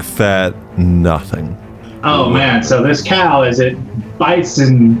big fat nothing. Oh man, so this cow, as it bites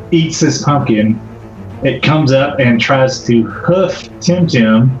and eats this pumpkin, it comes up and tries to hoof Tim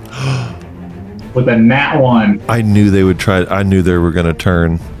with a nat 1. I knew they would try. I knew they were going to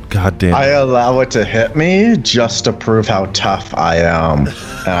turn. God damn. I allow it to hit me just to prove how tough I am,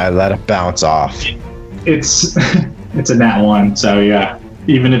 and I let it bounce off. It's a nat 1, so yeah.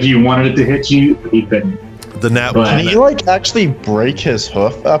 Even if you wanted it to hit you, he couldn't. The nat But- 1. Can he like actually break his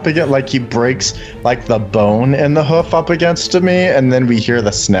hoof up again? Like he breaks like the bone in the hoof up against me, and then we hear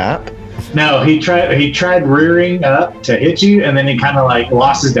the snap. No, he tried rearing up to hit you, and then he kind of like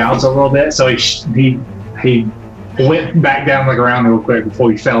lost his balance a little bit, so he went back down the ground real quick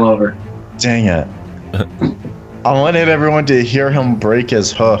before he fell over. Dang it. I wanted everyone to hear him break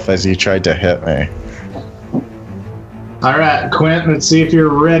his hoof as he tried to hit me. All right, Quint, let's see if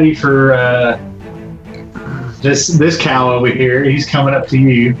you're ready for this cow over here. He's coming up to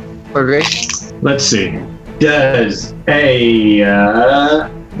you. Okay. Let's see. Does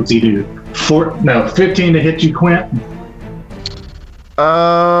what's he do? 15 to hit you, Quint?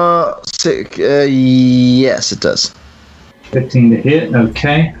 Yes, it does. 15 to hit.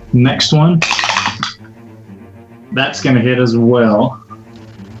 Okay. Next one. That's going to hit as well.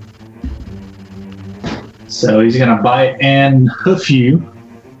 So he's going to bite and hoof you,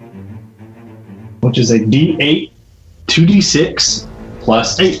 which is a D8, 2D6,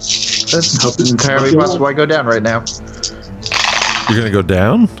 plus 8. That's entirely possible. I go down right now. You're going to go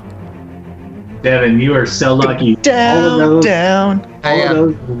down? Devin, you are so lucky. Down. All of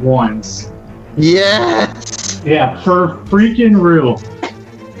those ones. Yes. Yeah, for freaking real.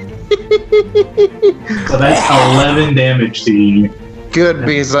 So that's 11 damage to you. Good,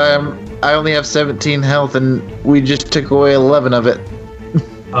 because I only have 17 health, and we just took away 11 of it.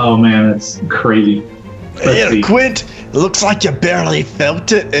 Oh man, that's crazy. Let's see. Quint, looks like you barely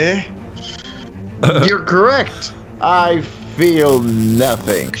felt it, eh? You're correct. I feel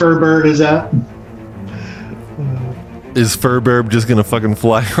nothing. Furbird is up. Is Furburb just going to fucking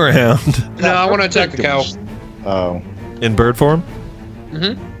fly around No, I want to attack the cow. Oh. in bird form?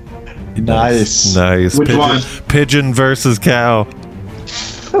 Nice. Nice. Which one? Pigeon versus cow.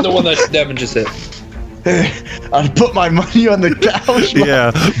 The one that Devin just hit. I put my money on the couch.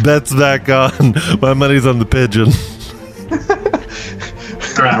 Yeah, bet's back on. My money's on the pigeon.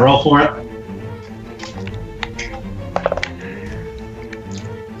 All right, roll for it.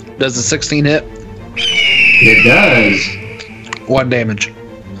 Does the 16 hit? It does. 1 damage.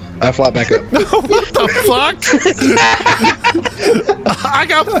 I fly back up. What the fuck? I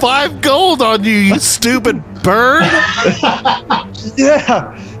got 5 gold on you, you stupid bird.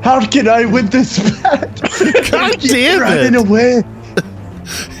 Yeah. How can I win this bet? God damn Running it. away.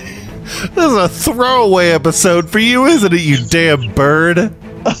 This is a throwaway episode for you, isn't it, you damn bird?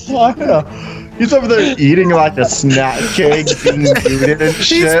 I know. He's over there eating like a snack cake, being muted and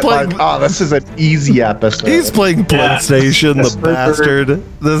shit. playing- Like, oh, this is an easy episode. He's playing PlayStation, Yes, the bastard.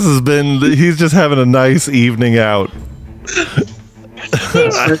 This has been, he's just having a nice evening out.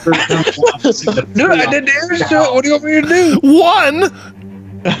 Dude, I did damage to it. What do you want me to do? 1!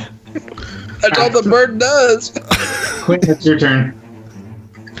 That's all the bird does. Quinn, it's your turn.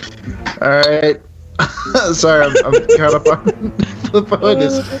 All right. Sorry, I'm caught up on the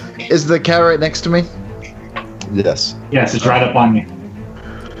phone. Is the cow right next to me? Yes. Yes, it's right up on you.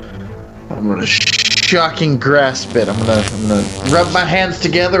 I'm gonna shocking grasp it. I'm gonna rub my hands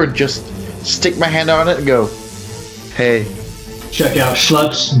together and just stick my hand on it and go, hey. Check out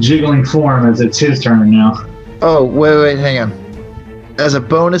Schlup's jiggling form as it's his turn now. Oh, wait, hang on. As a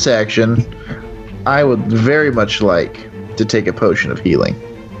bonus action, I would very much like to take a potion of healing.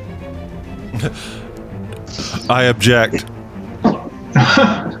 I object.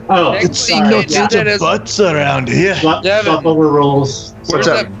 Oh, Next sorry. thing you can't do that is- butts around here. Devin. Schlup overrules. What's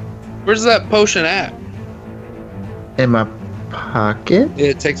up? Where's that potion at? In my pocket?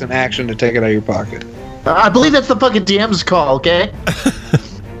 It takes an action to take it out of your pocket. I believe that's the fucking DM's call, okay?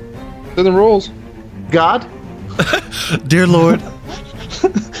 To the rules. God? Dear Lord,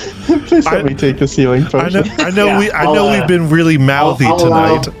 Please let me take this healing potion. I know Yeah, we've been really mouthy I'll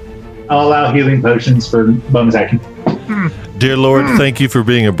tonight. I'll allow healing potions for bonus action. Dear Lord, thank you for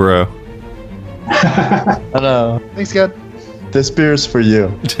being a bro. Hello. Thanks, God. This beer's for you.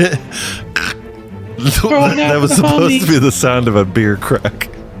 That was supposed to be the sound of a beer crack.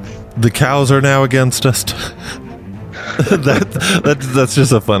 The cows are now against us. That's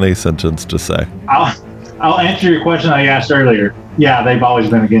just a funny sentence to say. I'll answer your question I asked earlier. Yeah, they've always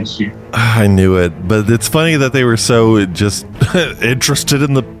been against you. I knew it, but it's funny that they were so just interested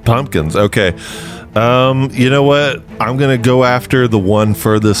in the pumpkins. Okay. You know what? I'm going to go after the one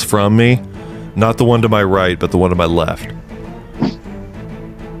furthest from me. Not the one to my right, but the one to my left.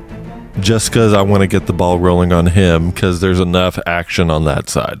 Just because I want to get the ball rolling on him, because there's enough action on that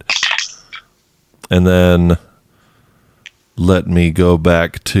side. And then let me go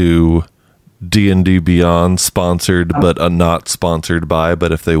back to D&D Beyond, sponsored but not sponsored by.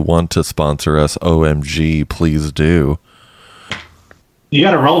 But if they want to sponsor us, OMG, please do. You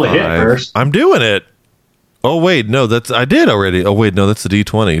got to roll the hit first. I'm doing it. Oh wait, no, I did already. Oh wait, no, that's the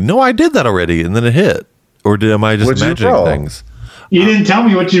D20. No, I did that already, and then it hit. Or am I just What'd you imagining roll? things? You didn't tell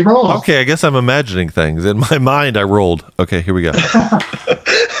me what you rolled. Okay, I guess I'm imagining things. In my mind, I rolled. Okay, here we go.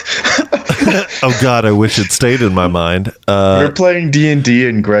 Oh God, I wish it stayed in my mind. We're playing D&D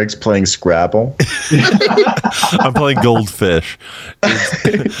and Greg's playing Scrabble. I'm playing Goldfish.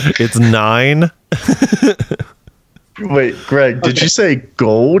 It's 9. Wait, Greg, did you say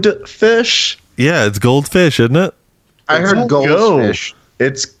goldfish? Yeah, it's Goldfish, isn't it? I heard goldfish.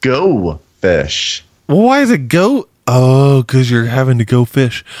 It's go fish. Well, why is it go? Oh, because you're having to go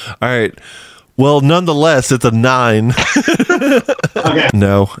fish. All right. Well, nonetheless, it's a 9. Okay.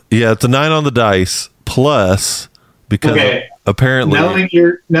 No. Yeah, it's a 9 on the dice. Plus, because Okay. apparently...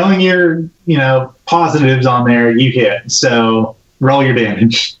 Knowing your positives on there, you hit. So roll your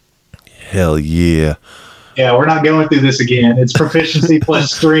damage. Hell yeah. Yeah, we're not going through this again. It's proficiency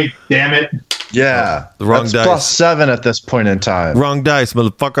plus strength. Damn it. Yeah. The wrong that's dice. plus 7 at this point in time. Wrong dice,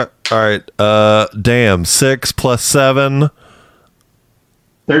 motherfucker. All right. Damn. 6 plus 7.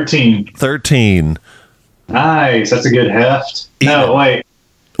 13. 13. Nice. That's a good heft. No, wait.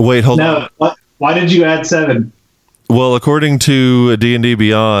 Wait, hold on. No. What? Why did you add 7? Well, according to D&D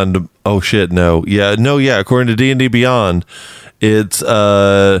Beyond, oh shit, no. Yeah, no, yeah, according to D&D Beyond, it's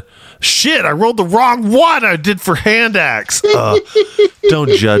shit, I rolled the wrong one. I did for hand axe.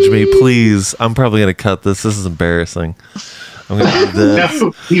 Don't judge me, please. I'm probably going to cut this. This is embarrassing. I'm going to do this.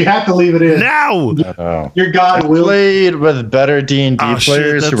 No, you have to leave it in. No! Oh. Your god will. Played with better D&D Oh, shit,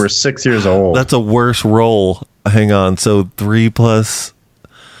 players who that's- were 6 years old. That's a worse roll. Hang on. So 3 plus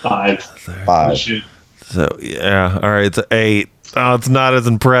 5. 5. Shit. so yeah. All right, it's 8. Oh, it's not as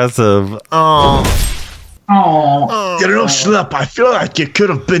impressive. Oh. Oh, You know, Schlep, I feel like you could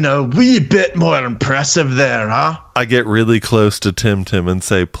have been a wee bit more impressive there, huh? I get really close to Tim and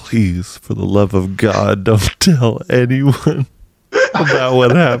say, please, for the love of God, don't tell anyone about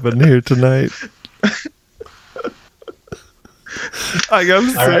what happened here tonight. I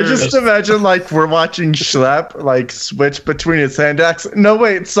just imagine like we're watching Schlep like switch between his hand axe. No,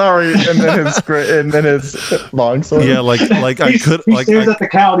 wait, sorry, and then his longsword. Yeah, like I could he like stares at the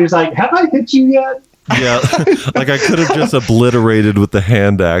cow and he's like, "Have I hit you yet?" yeah, like I could have just obliterated with the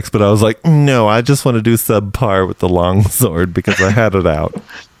hand axe, but I was like, no, I just want to do subpar with the longsword because I had it out.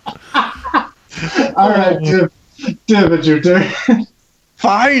 All right, Tim, it's your turn.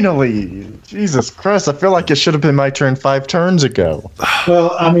 Finally, Jesus Christ! I feel like it should have been my turn 5 turns ago.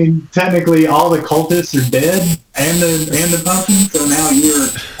 Well, I mean, technically, all the cultists are dead and the pumpkin, so now you're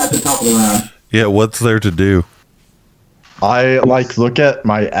at the top of the round. Yeah, what's there to do? I like look at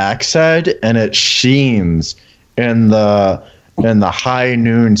my axe head and it sheens in the high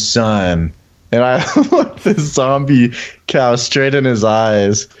noon sun, and I look the zombie cow straight in his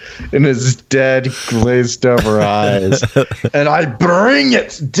eyes, in his dead glazed over eyes, and I bring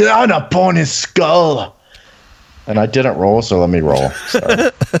it down upon his skull. And I didn't roll, so let me roll. Sorry.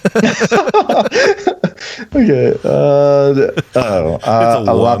 Okay.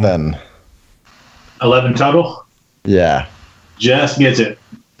 11. 11 total. Yeah. Just gets it.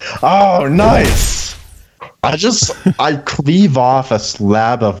 Oh, nice. I cleave off a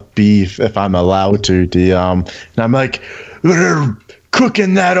slab of beef if I'm allowed to, DM. And I'm like, we're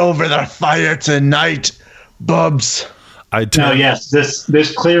cooking that over the fire tonight, bubs. No, yes,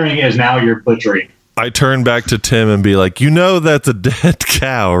 this clearing is now your butchery. I turn back to Tim and be like, you know that's a dead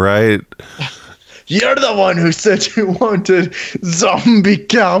cow, right? You're the one who said you wanted zombie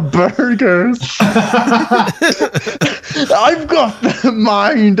cow burgers. I've got the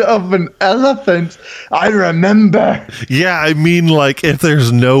mind of an elephant. I remember. Yeah, I mean, like, if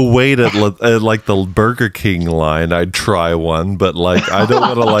there's no wait at like the Burger King line, I'd try one, but like, I don't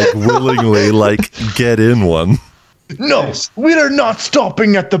want to like willingly like get in one. No, we are not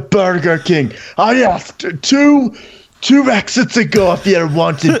stopping at the Burger King. I asked two exits ago if you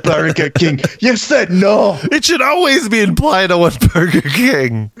wanted Burger King. You said no. It should always be implied I want Burger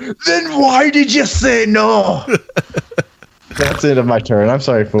King. Then why did you say no? That's the end of my turn. I'm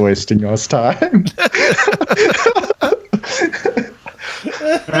sorry for wasting y'all's time.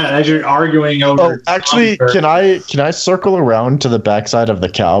 As you're arguing over. Oh, actually, can I circle around to the backside of the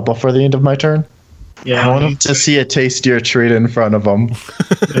cow before the end of my turn? Yeah, I want him to see a tastier treat in front of him.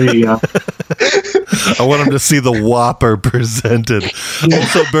 There you go. I want him to see the Whopper presented.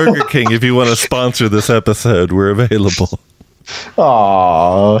 Also, Burger King, if you want to sponsor this episode, we're available.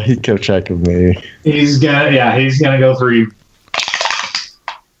 Aw, he kept track of me. He's gonna go through.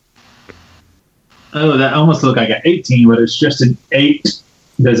 Oh, that almost looked like an 18, but it's just an 8.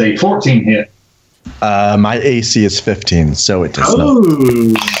 Does a 14 hit? My AC is 15, so it does not.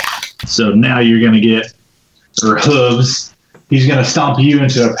 Oh, so now you're gonna get hooves. He's gonna stomp you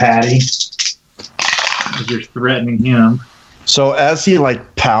into a patty. You're threatening him. So as he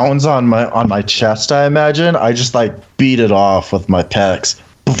like pounds on my chest, I imagine I just like beat it off with my pecs.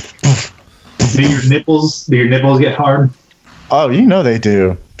 Do your nipples get hard? Oh, you know they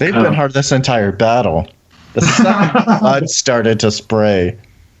do. They've been hard this entire battle. The blood started to spray.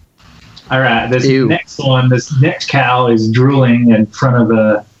 All right, this next cow is drooling in front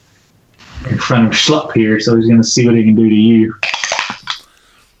of Schlupp here, so he's going to see what he can do to you.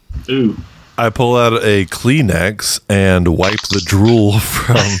 Ooh. I pull out a Kleenex and wipe the drool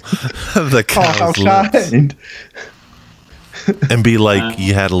from the cow's lips. And be like,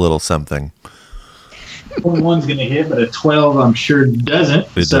 you had a little something. 1's going to hit, but a 12 I'm sure doesn't.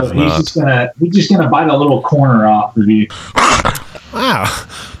 It so does he's just gonna bite a little corner off of you. Wow.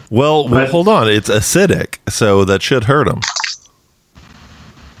 Well, hold on. It's acidic, so that should hurt him.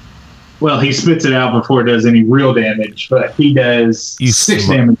 Well, he spits it out before it does any real damage, but he does 6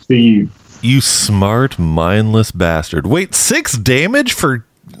 damage to you. You smart, mindless bastard. Wait, 6 damage for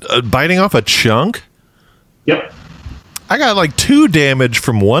biting off a chunk? Yep. I got like 2 damage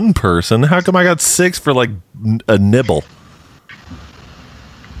from one person. How come I got 6 for like a nibble?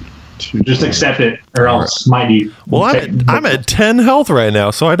 Just accept it, or I'll smite you. Well, I'm at 10 health right now,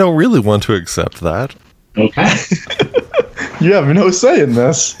 so I don't really want to accept that. Okay. You have no say in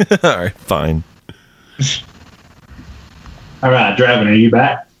this. All right, fine. All right, Draven, are you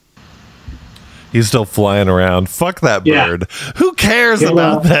back? He's still flying around. Fuck that bird. Who cares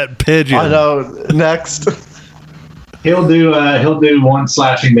about that pigeon? I know. Next. He'll do 1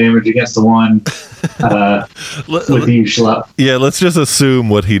 slashing damage against the one with you, Schlup. Yeah, let's just assume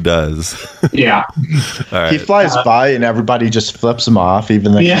what he does. Yeah. All right. He flies by and everybody just flips him off,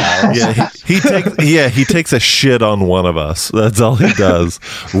 even the cows. Yeah, he takes a shit on one of us. That's all he does.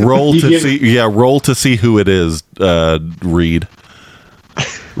 Roll to see who it is, Reed.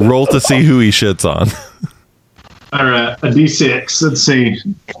 Roll to see who he shits on. All right, a d6. Let's see.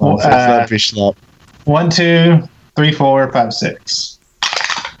 That'd be Schlup. 1, 2, 3, 4, 5, 6.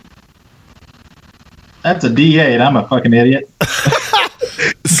 That's a d8. I'm a fucking idiot.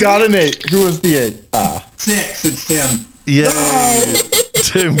 Got an 8. Who was the 8? 6. It's Tim. Yeah,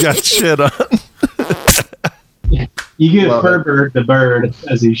 Tim got shit on. You give Furbird the bird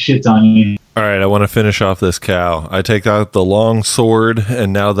as he shits on you. All right, I want to finish off this cow. I take out the long sword,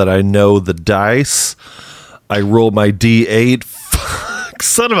 and now that I know the dice, I roll my d8. Fuck,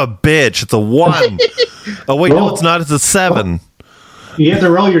 son of a bitch! It's a 1. Oh wait, no, it's not. It's a 7. You have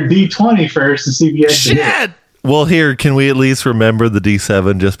to roll your d20 first to see if you have Shit! Well, here, can we at least remember the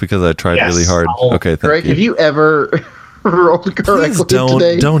d7 just because I tried really hard? Okay, thank Greg, you. have you ever rolled correctly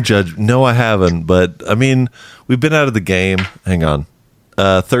today? Don't judge. No, I haven't. But I mean, we've been out of the game. Hang on,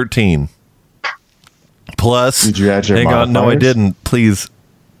 13 plus. Did you add your Hang on, no, I modifiers? didn't. Please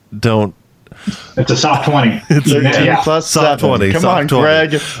don't. It's a soft 20. 13 plus Soft 7. 20. Come soft on, 20.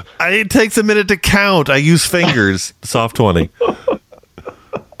 Greg. It takes a minute to count. I use fingers. Soft 20.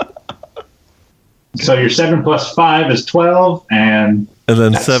 So your 7 plus 5 is 12, and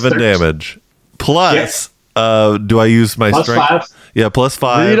then that's 7 13. damage. Plus, do I use my Plus strength? 5. Yeah, plus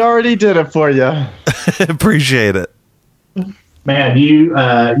 5. Reed already did it for you. Appreciate it. Man, you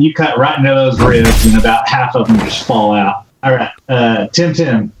cut right into those ribs, and about half of them just fall out. All right,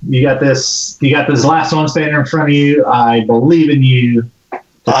 Tim, you got this. You got this last one standing in front of you. I believe in you.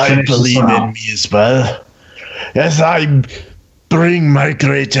 I believe in me as well. As I bring my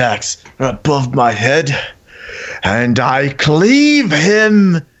great axe above my head, and I cleave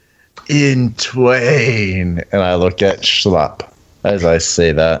him in twain. And I look at Schlup as I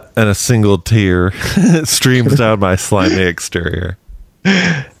say that. And a single tear streams down my slimy exterior.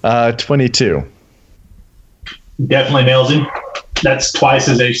 22. Definitely nails him. That's twice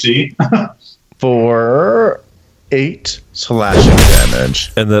his AC. For 8 slashing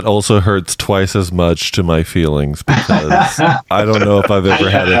damage. And that also hurts twice as much to my feelings because I don't know if I've ever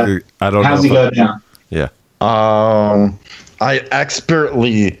had it. I don't How's know. he go down? Yeah. I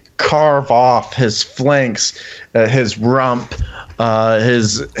expertly carve off his flanks, his rump,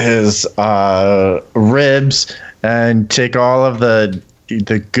 his ribs, and take all of the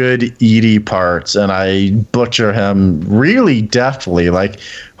good eaty parts, and I butcher him really deftly. Like,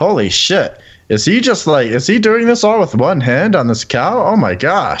 holy shit. Is he doing this all with one hand on this cow? Oh my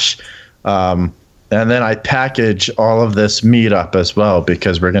gosh. And then I package all of this meat up as well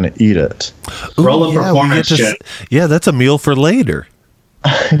because we're going to eat it. Roll a performance check. Yeah, that's a meal for later.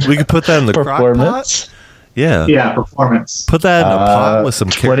 We could put that in the crock pot. Performance? Yeah. Yeah, performance. Put that in a pot with some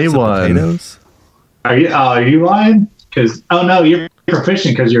carrots 21. and potatoes. Are you lying? Because no, you're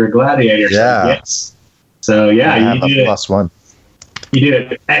proficient because you're a gladiator. So Yeah. yes. So yeah, I you have did a it. +1. You do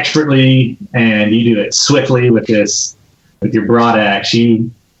it expertly, and you do it swiftly with your broad axe. You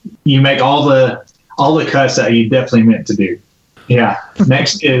make all the cuts that you definitely meant to do. Yeah.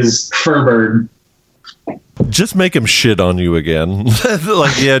 Next is Furbird. Just make him shit on you again.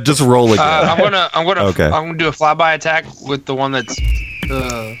 Just roll again. I'm Okay. gonna do a flyby attack with the one that's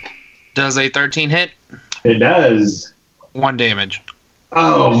does a 13 hit, It does. 1 damage.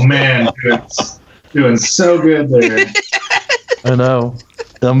 Oh man, it's doing so good there. I know.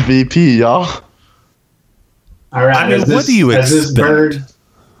 MVP, y'all. All right. I mean, as this- what do you as this expect? bird?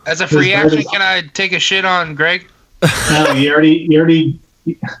 As a free This bird action, is- can I take a shit on Greg? No, you already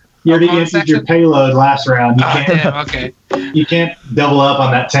emptied your payload last round. You Oh, can't. damn, okay. You can't double up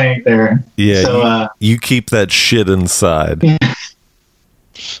on that tank there. Yeah, So, you keep that shit inside.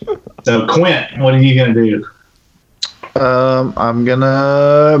 so Quint, what are you gonna do? I'm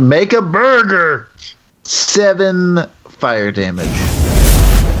gonna make a burger. 7 fire damage.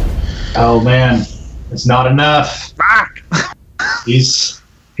 Oh man, it's not enough. Fuck! He's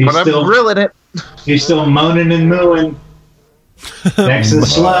But I'm still grilling it. he's still moaning and mooing. Next to the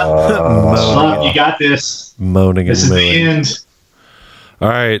Schlup. Schlup, you got this. Moaning This and is the mooing. end. All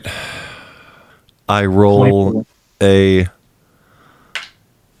right. I roll a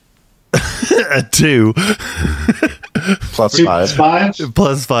 2 +5.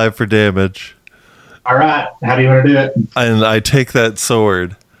 plus 5 for damage. All right, how do you want to do it? And I take that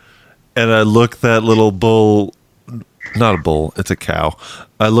sword and I look that little bull, not a bull, it's a cow.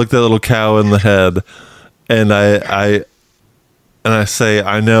 I look that little cow in the head and I say,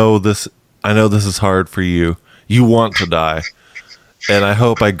 I know this is hard for you. You want to die, and I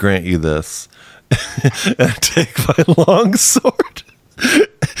hope I grant you this. And I take my long sword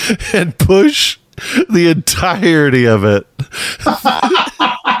and push the entirety of it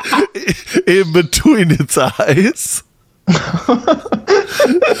in between its eyes.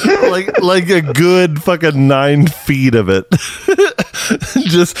 like a good fucking 9 feet of it.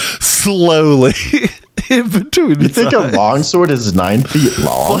 Just slowly in between its eyes. You think a longsword is 9 feet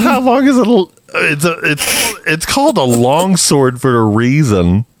long? Well, how long is it? It's called a longsword for a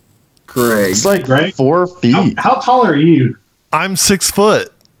reason. Greg. It's like Greg? 4 feet. How tall are you? I'm 6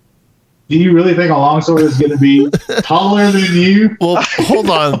 foot. Do you really think a longsword is going to be taller than you? Well, hold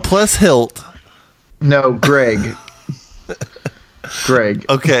on. Plus hilt. No, Greg. Greg.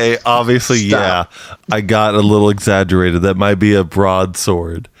 Okay, obviously, Stop. yeah. I got a little exaggerated. That might be a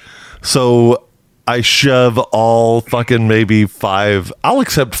broadsword. So I shove all fucking maybe 5. I'll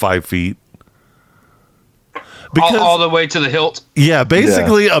accept 5 feet. All the way to the hilt. Yeah,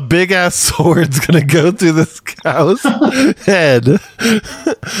 basically a big ass sword's gonna go through this cow's head,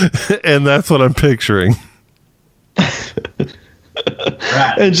 and that's what I'm picturing.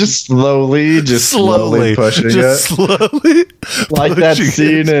 And just slowly pushing just it. slowly, Like that pushing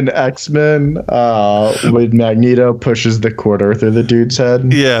scene it. in X-Men when Magneto pushes the quarter through the dude's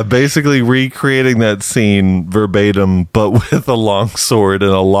head. Yeah, basically recreating that scene verbatim, but with a long sword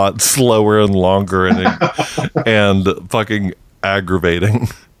and a lot slower and longer and fucking aggravating.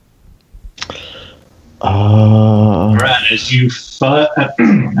 Right, as you fell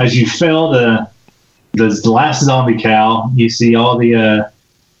the last zombie cow, you see all the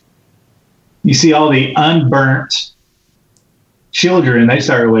unburnt children. They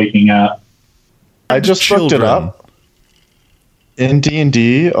started waking up. I just looked it up. In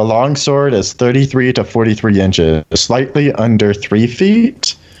D&D, a longsword is 33 to 43 inches, slightly under 3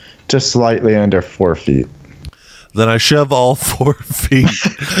 feet to slightly under 4 feet. Then I shove all 4 feet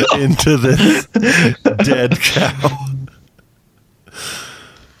into this dead cow.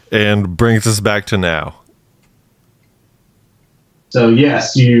 And brings us back to now. So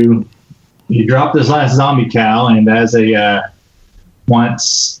yes, you drop this last zombie cow, and as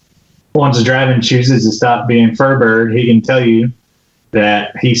once Draven chooses to stop being Furbird, he can tell you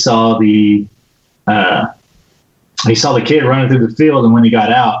that he saw the kid running through the field, and when he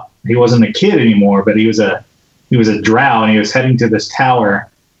got out, he wasn't a kid anymore, but he was a drow, and he was heading to this tower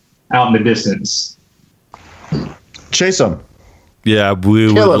out in the distance. Chase him. Yeah,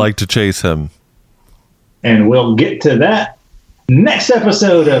 we Kill would him. like to chase him. And we'll get to that next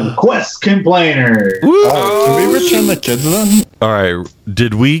episode of Quest Complainers. Can we return the kids then? All right,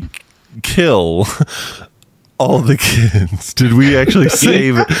 did we kill all the kids? Did we actually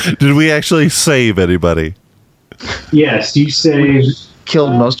save anybody? Yes, you saved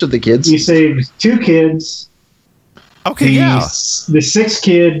Killed most of the kids. You saved 2 kids. Okay, The yeah. 6th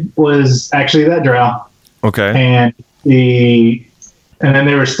kid was actually that drow, Okay. and then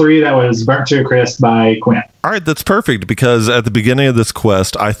there was 3 that was burnt to a crisp by Quinn. All right, that's perfect because at the beginning of this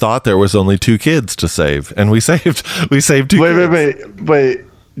quest, I thought there was only 2 kids to save, and we saved 2 kids. Wait.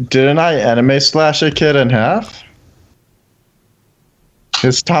 Didn't I anime slash a kid in half?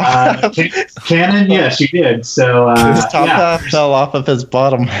 His top half. Canon, yes, you did. So His top half fell off of his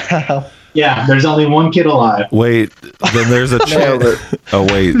bottom half. yeah, there's only 1 kid alive. Wait, then there's a Nailed chance. Oh,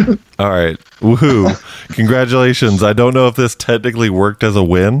 wait. All right. Woohoo. Congratulations. I don't know if this technically worked as a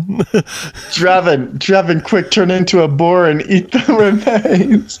win. Draven, quick, turn into a boar and eat the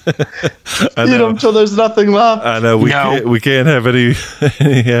remains. I Eat know. them till there's nothing left. I know. We can't have any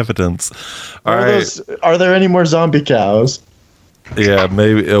evidence. All right. Are there any more zombie cows? Yeah,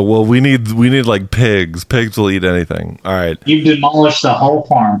 maybe. Well, we need like pigs. Pigs will eat anything. All right. You demolished the whole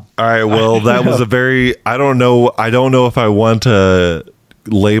farm. All right. Well, that was a very. I don't know if I want to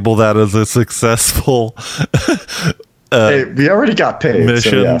label that as a successful Hey, we already got paid.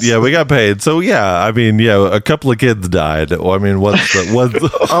 mission. So yes. Yeah, we got paid. So yeah, I mean, yeah, a couple of kids died. Well, I mean, what's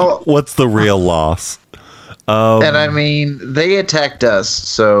the real loss? And I mean, they attacked us,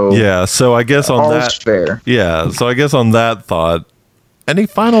 so Yeah. So I guess on all's that. fair. Yeah. So I guess on that thought. Any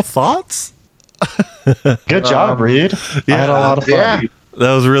final thoughts? Good job, Reed. I had a lot of fun. Yeah.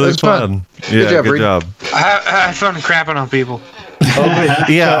 That was really It was fun. Yeah, job, good Reed. job. I have fun crapping on people.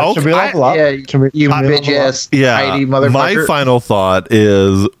 Yeah, Can we okay. level up? Yeah, Can we, you can we bitch level up? ass Yeah, Heidi my motherfucker. final thought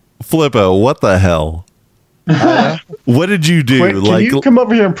is Flippo. What the hell? What did you do? Quick, can you come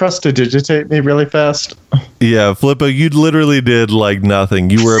over here and prestidigitate me really fast? Yeah, Flippo, you literally did like nothing.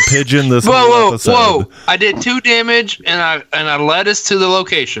 You were a pigeon this whole episode. Whoa! I did 2 damage, and I led us to the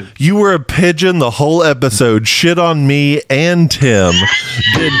location. You were a pigeon the whole episode. Shit on me and Tim.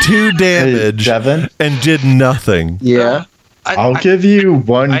 Did 2 damage, Devin? and did nothing. Yeah. I'll give you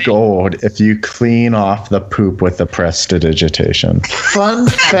 1 gold if you clean off the poop with the prestidigitation. Fun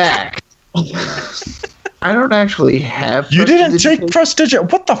fact. I don't actually have. You didn't take prestidigitation.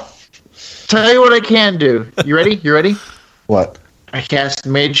 What the? Tell you what I can do. You ready? You ready? What? I cast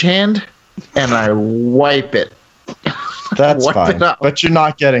Mage Hand, and I wipe it. That's Wipe fine. it up. But you're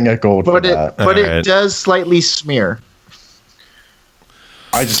not getting a gold for that. But Alright. it does slightly smear.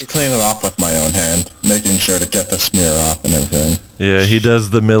 I just clean it off with my own hand, making sure to get the smear off and everything. Yeah, he does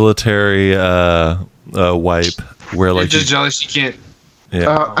the military wipe where You're like just jealous you can't.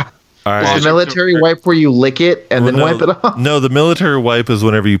 yeah. All Is right. the military wipe where you lick it and then wipe it off? No, the military wipe is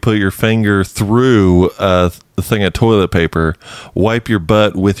whenever you put your finger through the thing of toilet paper, wipe your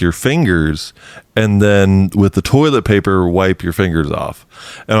butt with your fingers, and then with the toilet paper, wipe your fingers off.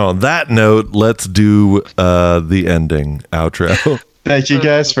 And on that note, let's do the ending outro. Thank you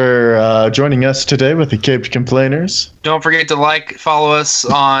guys for joining us today with the Caped Complainers. Don't forget to follow us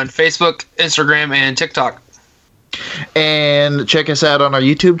on Facebook, Instagram, and TikTok. And check us out on our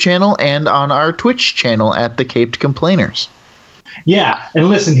YouTube channel and on our Twitch channel at The Caped Complainers. Yeah, and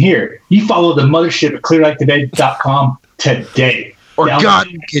listen here. You follow the mothership at clearlighttoday.com today. Or Download God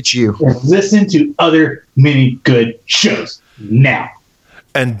will get you. and listen to other many good shows now.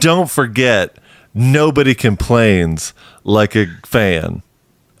 And don't forget, nobody complains like a fan.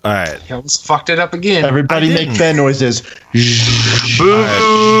 All right. You almost fucked it up again. Everybody I make didn't. fan noises. Boo!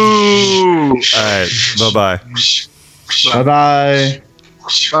 All right. Bye-bye. Bye-bye.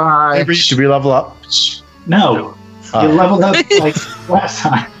 Bye. Hey, Reed, did we level up? No, you leveled up like last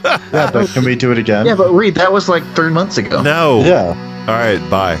time. Yeah, but can we do it again? Yeah, but Reed, that was like 3 months ago. No. Yeah. All right.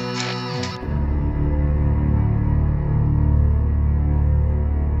 Bye.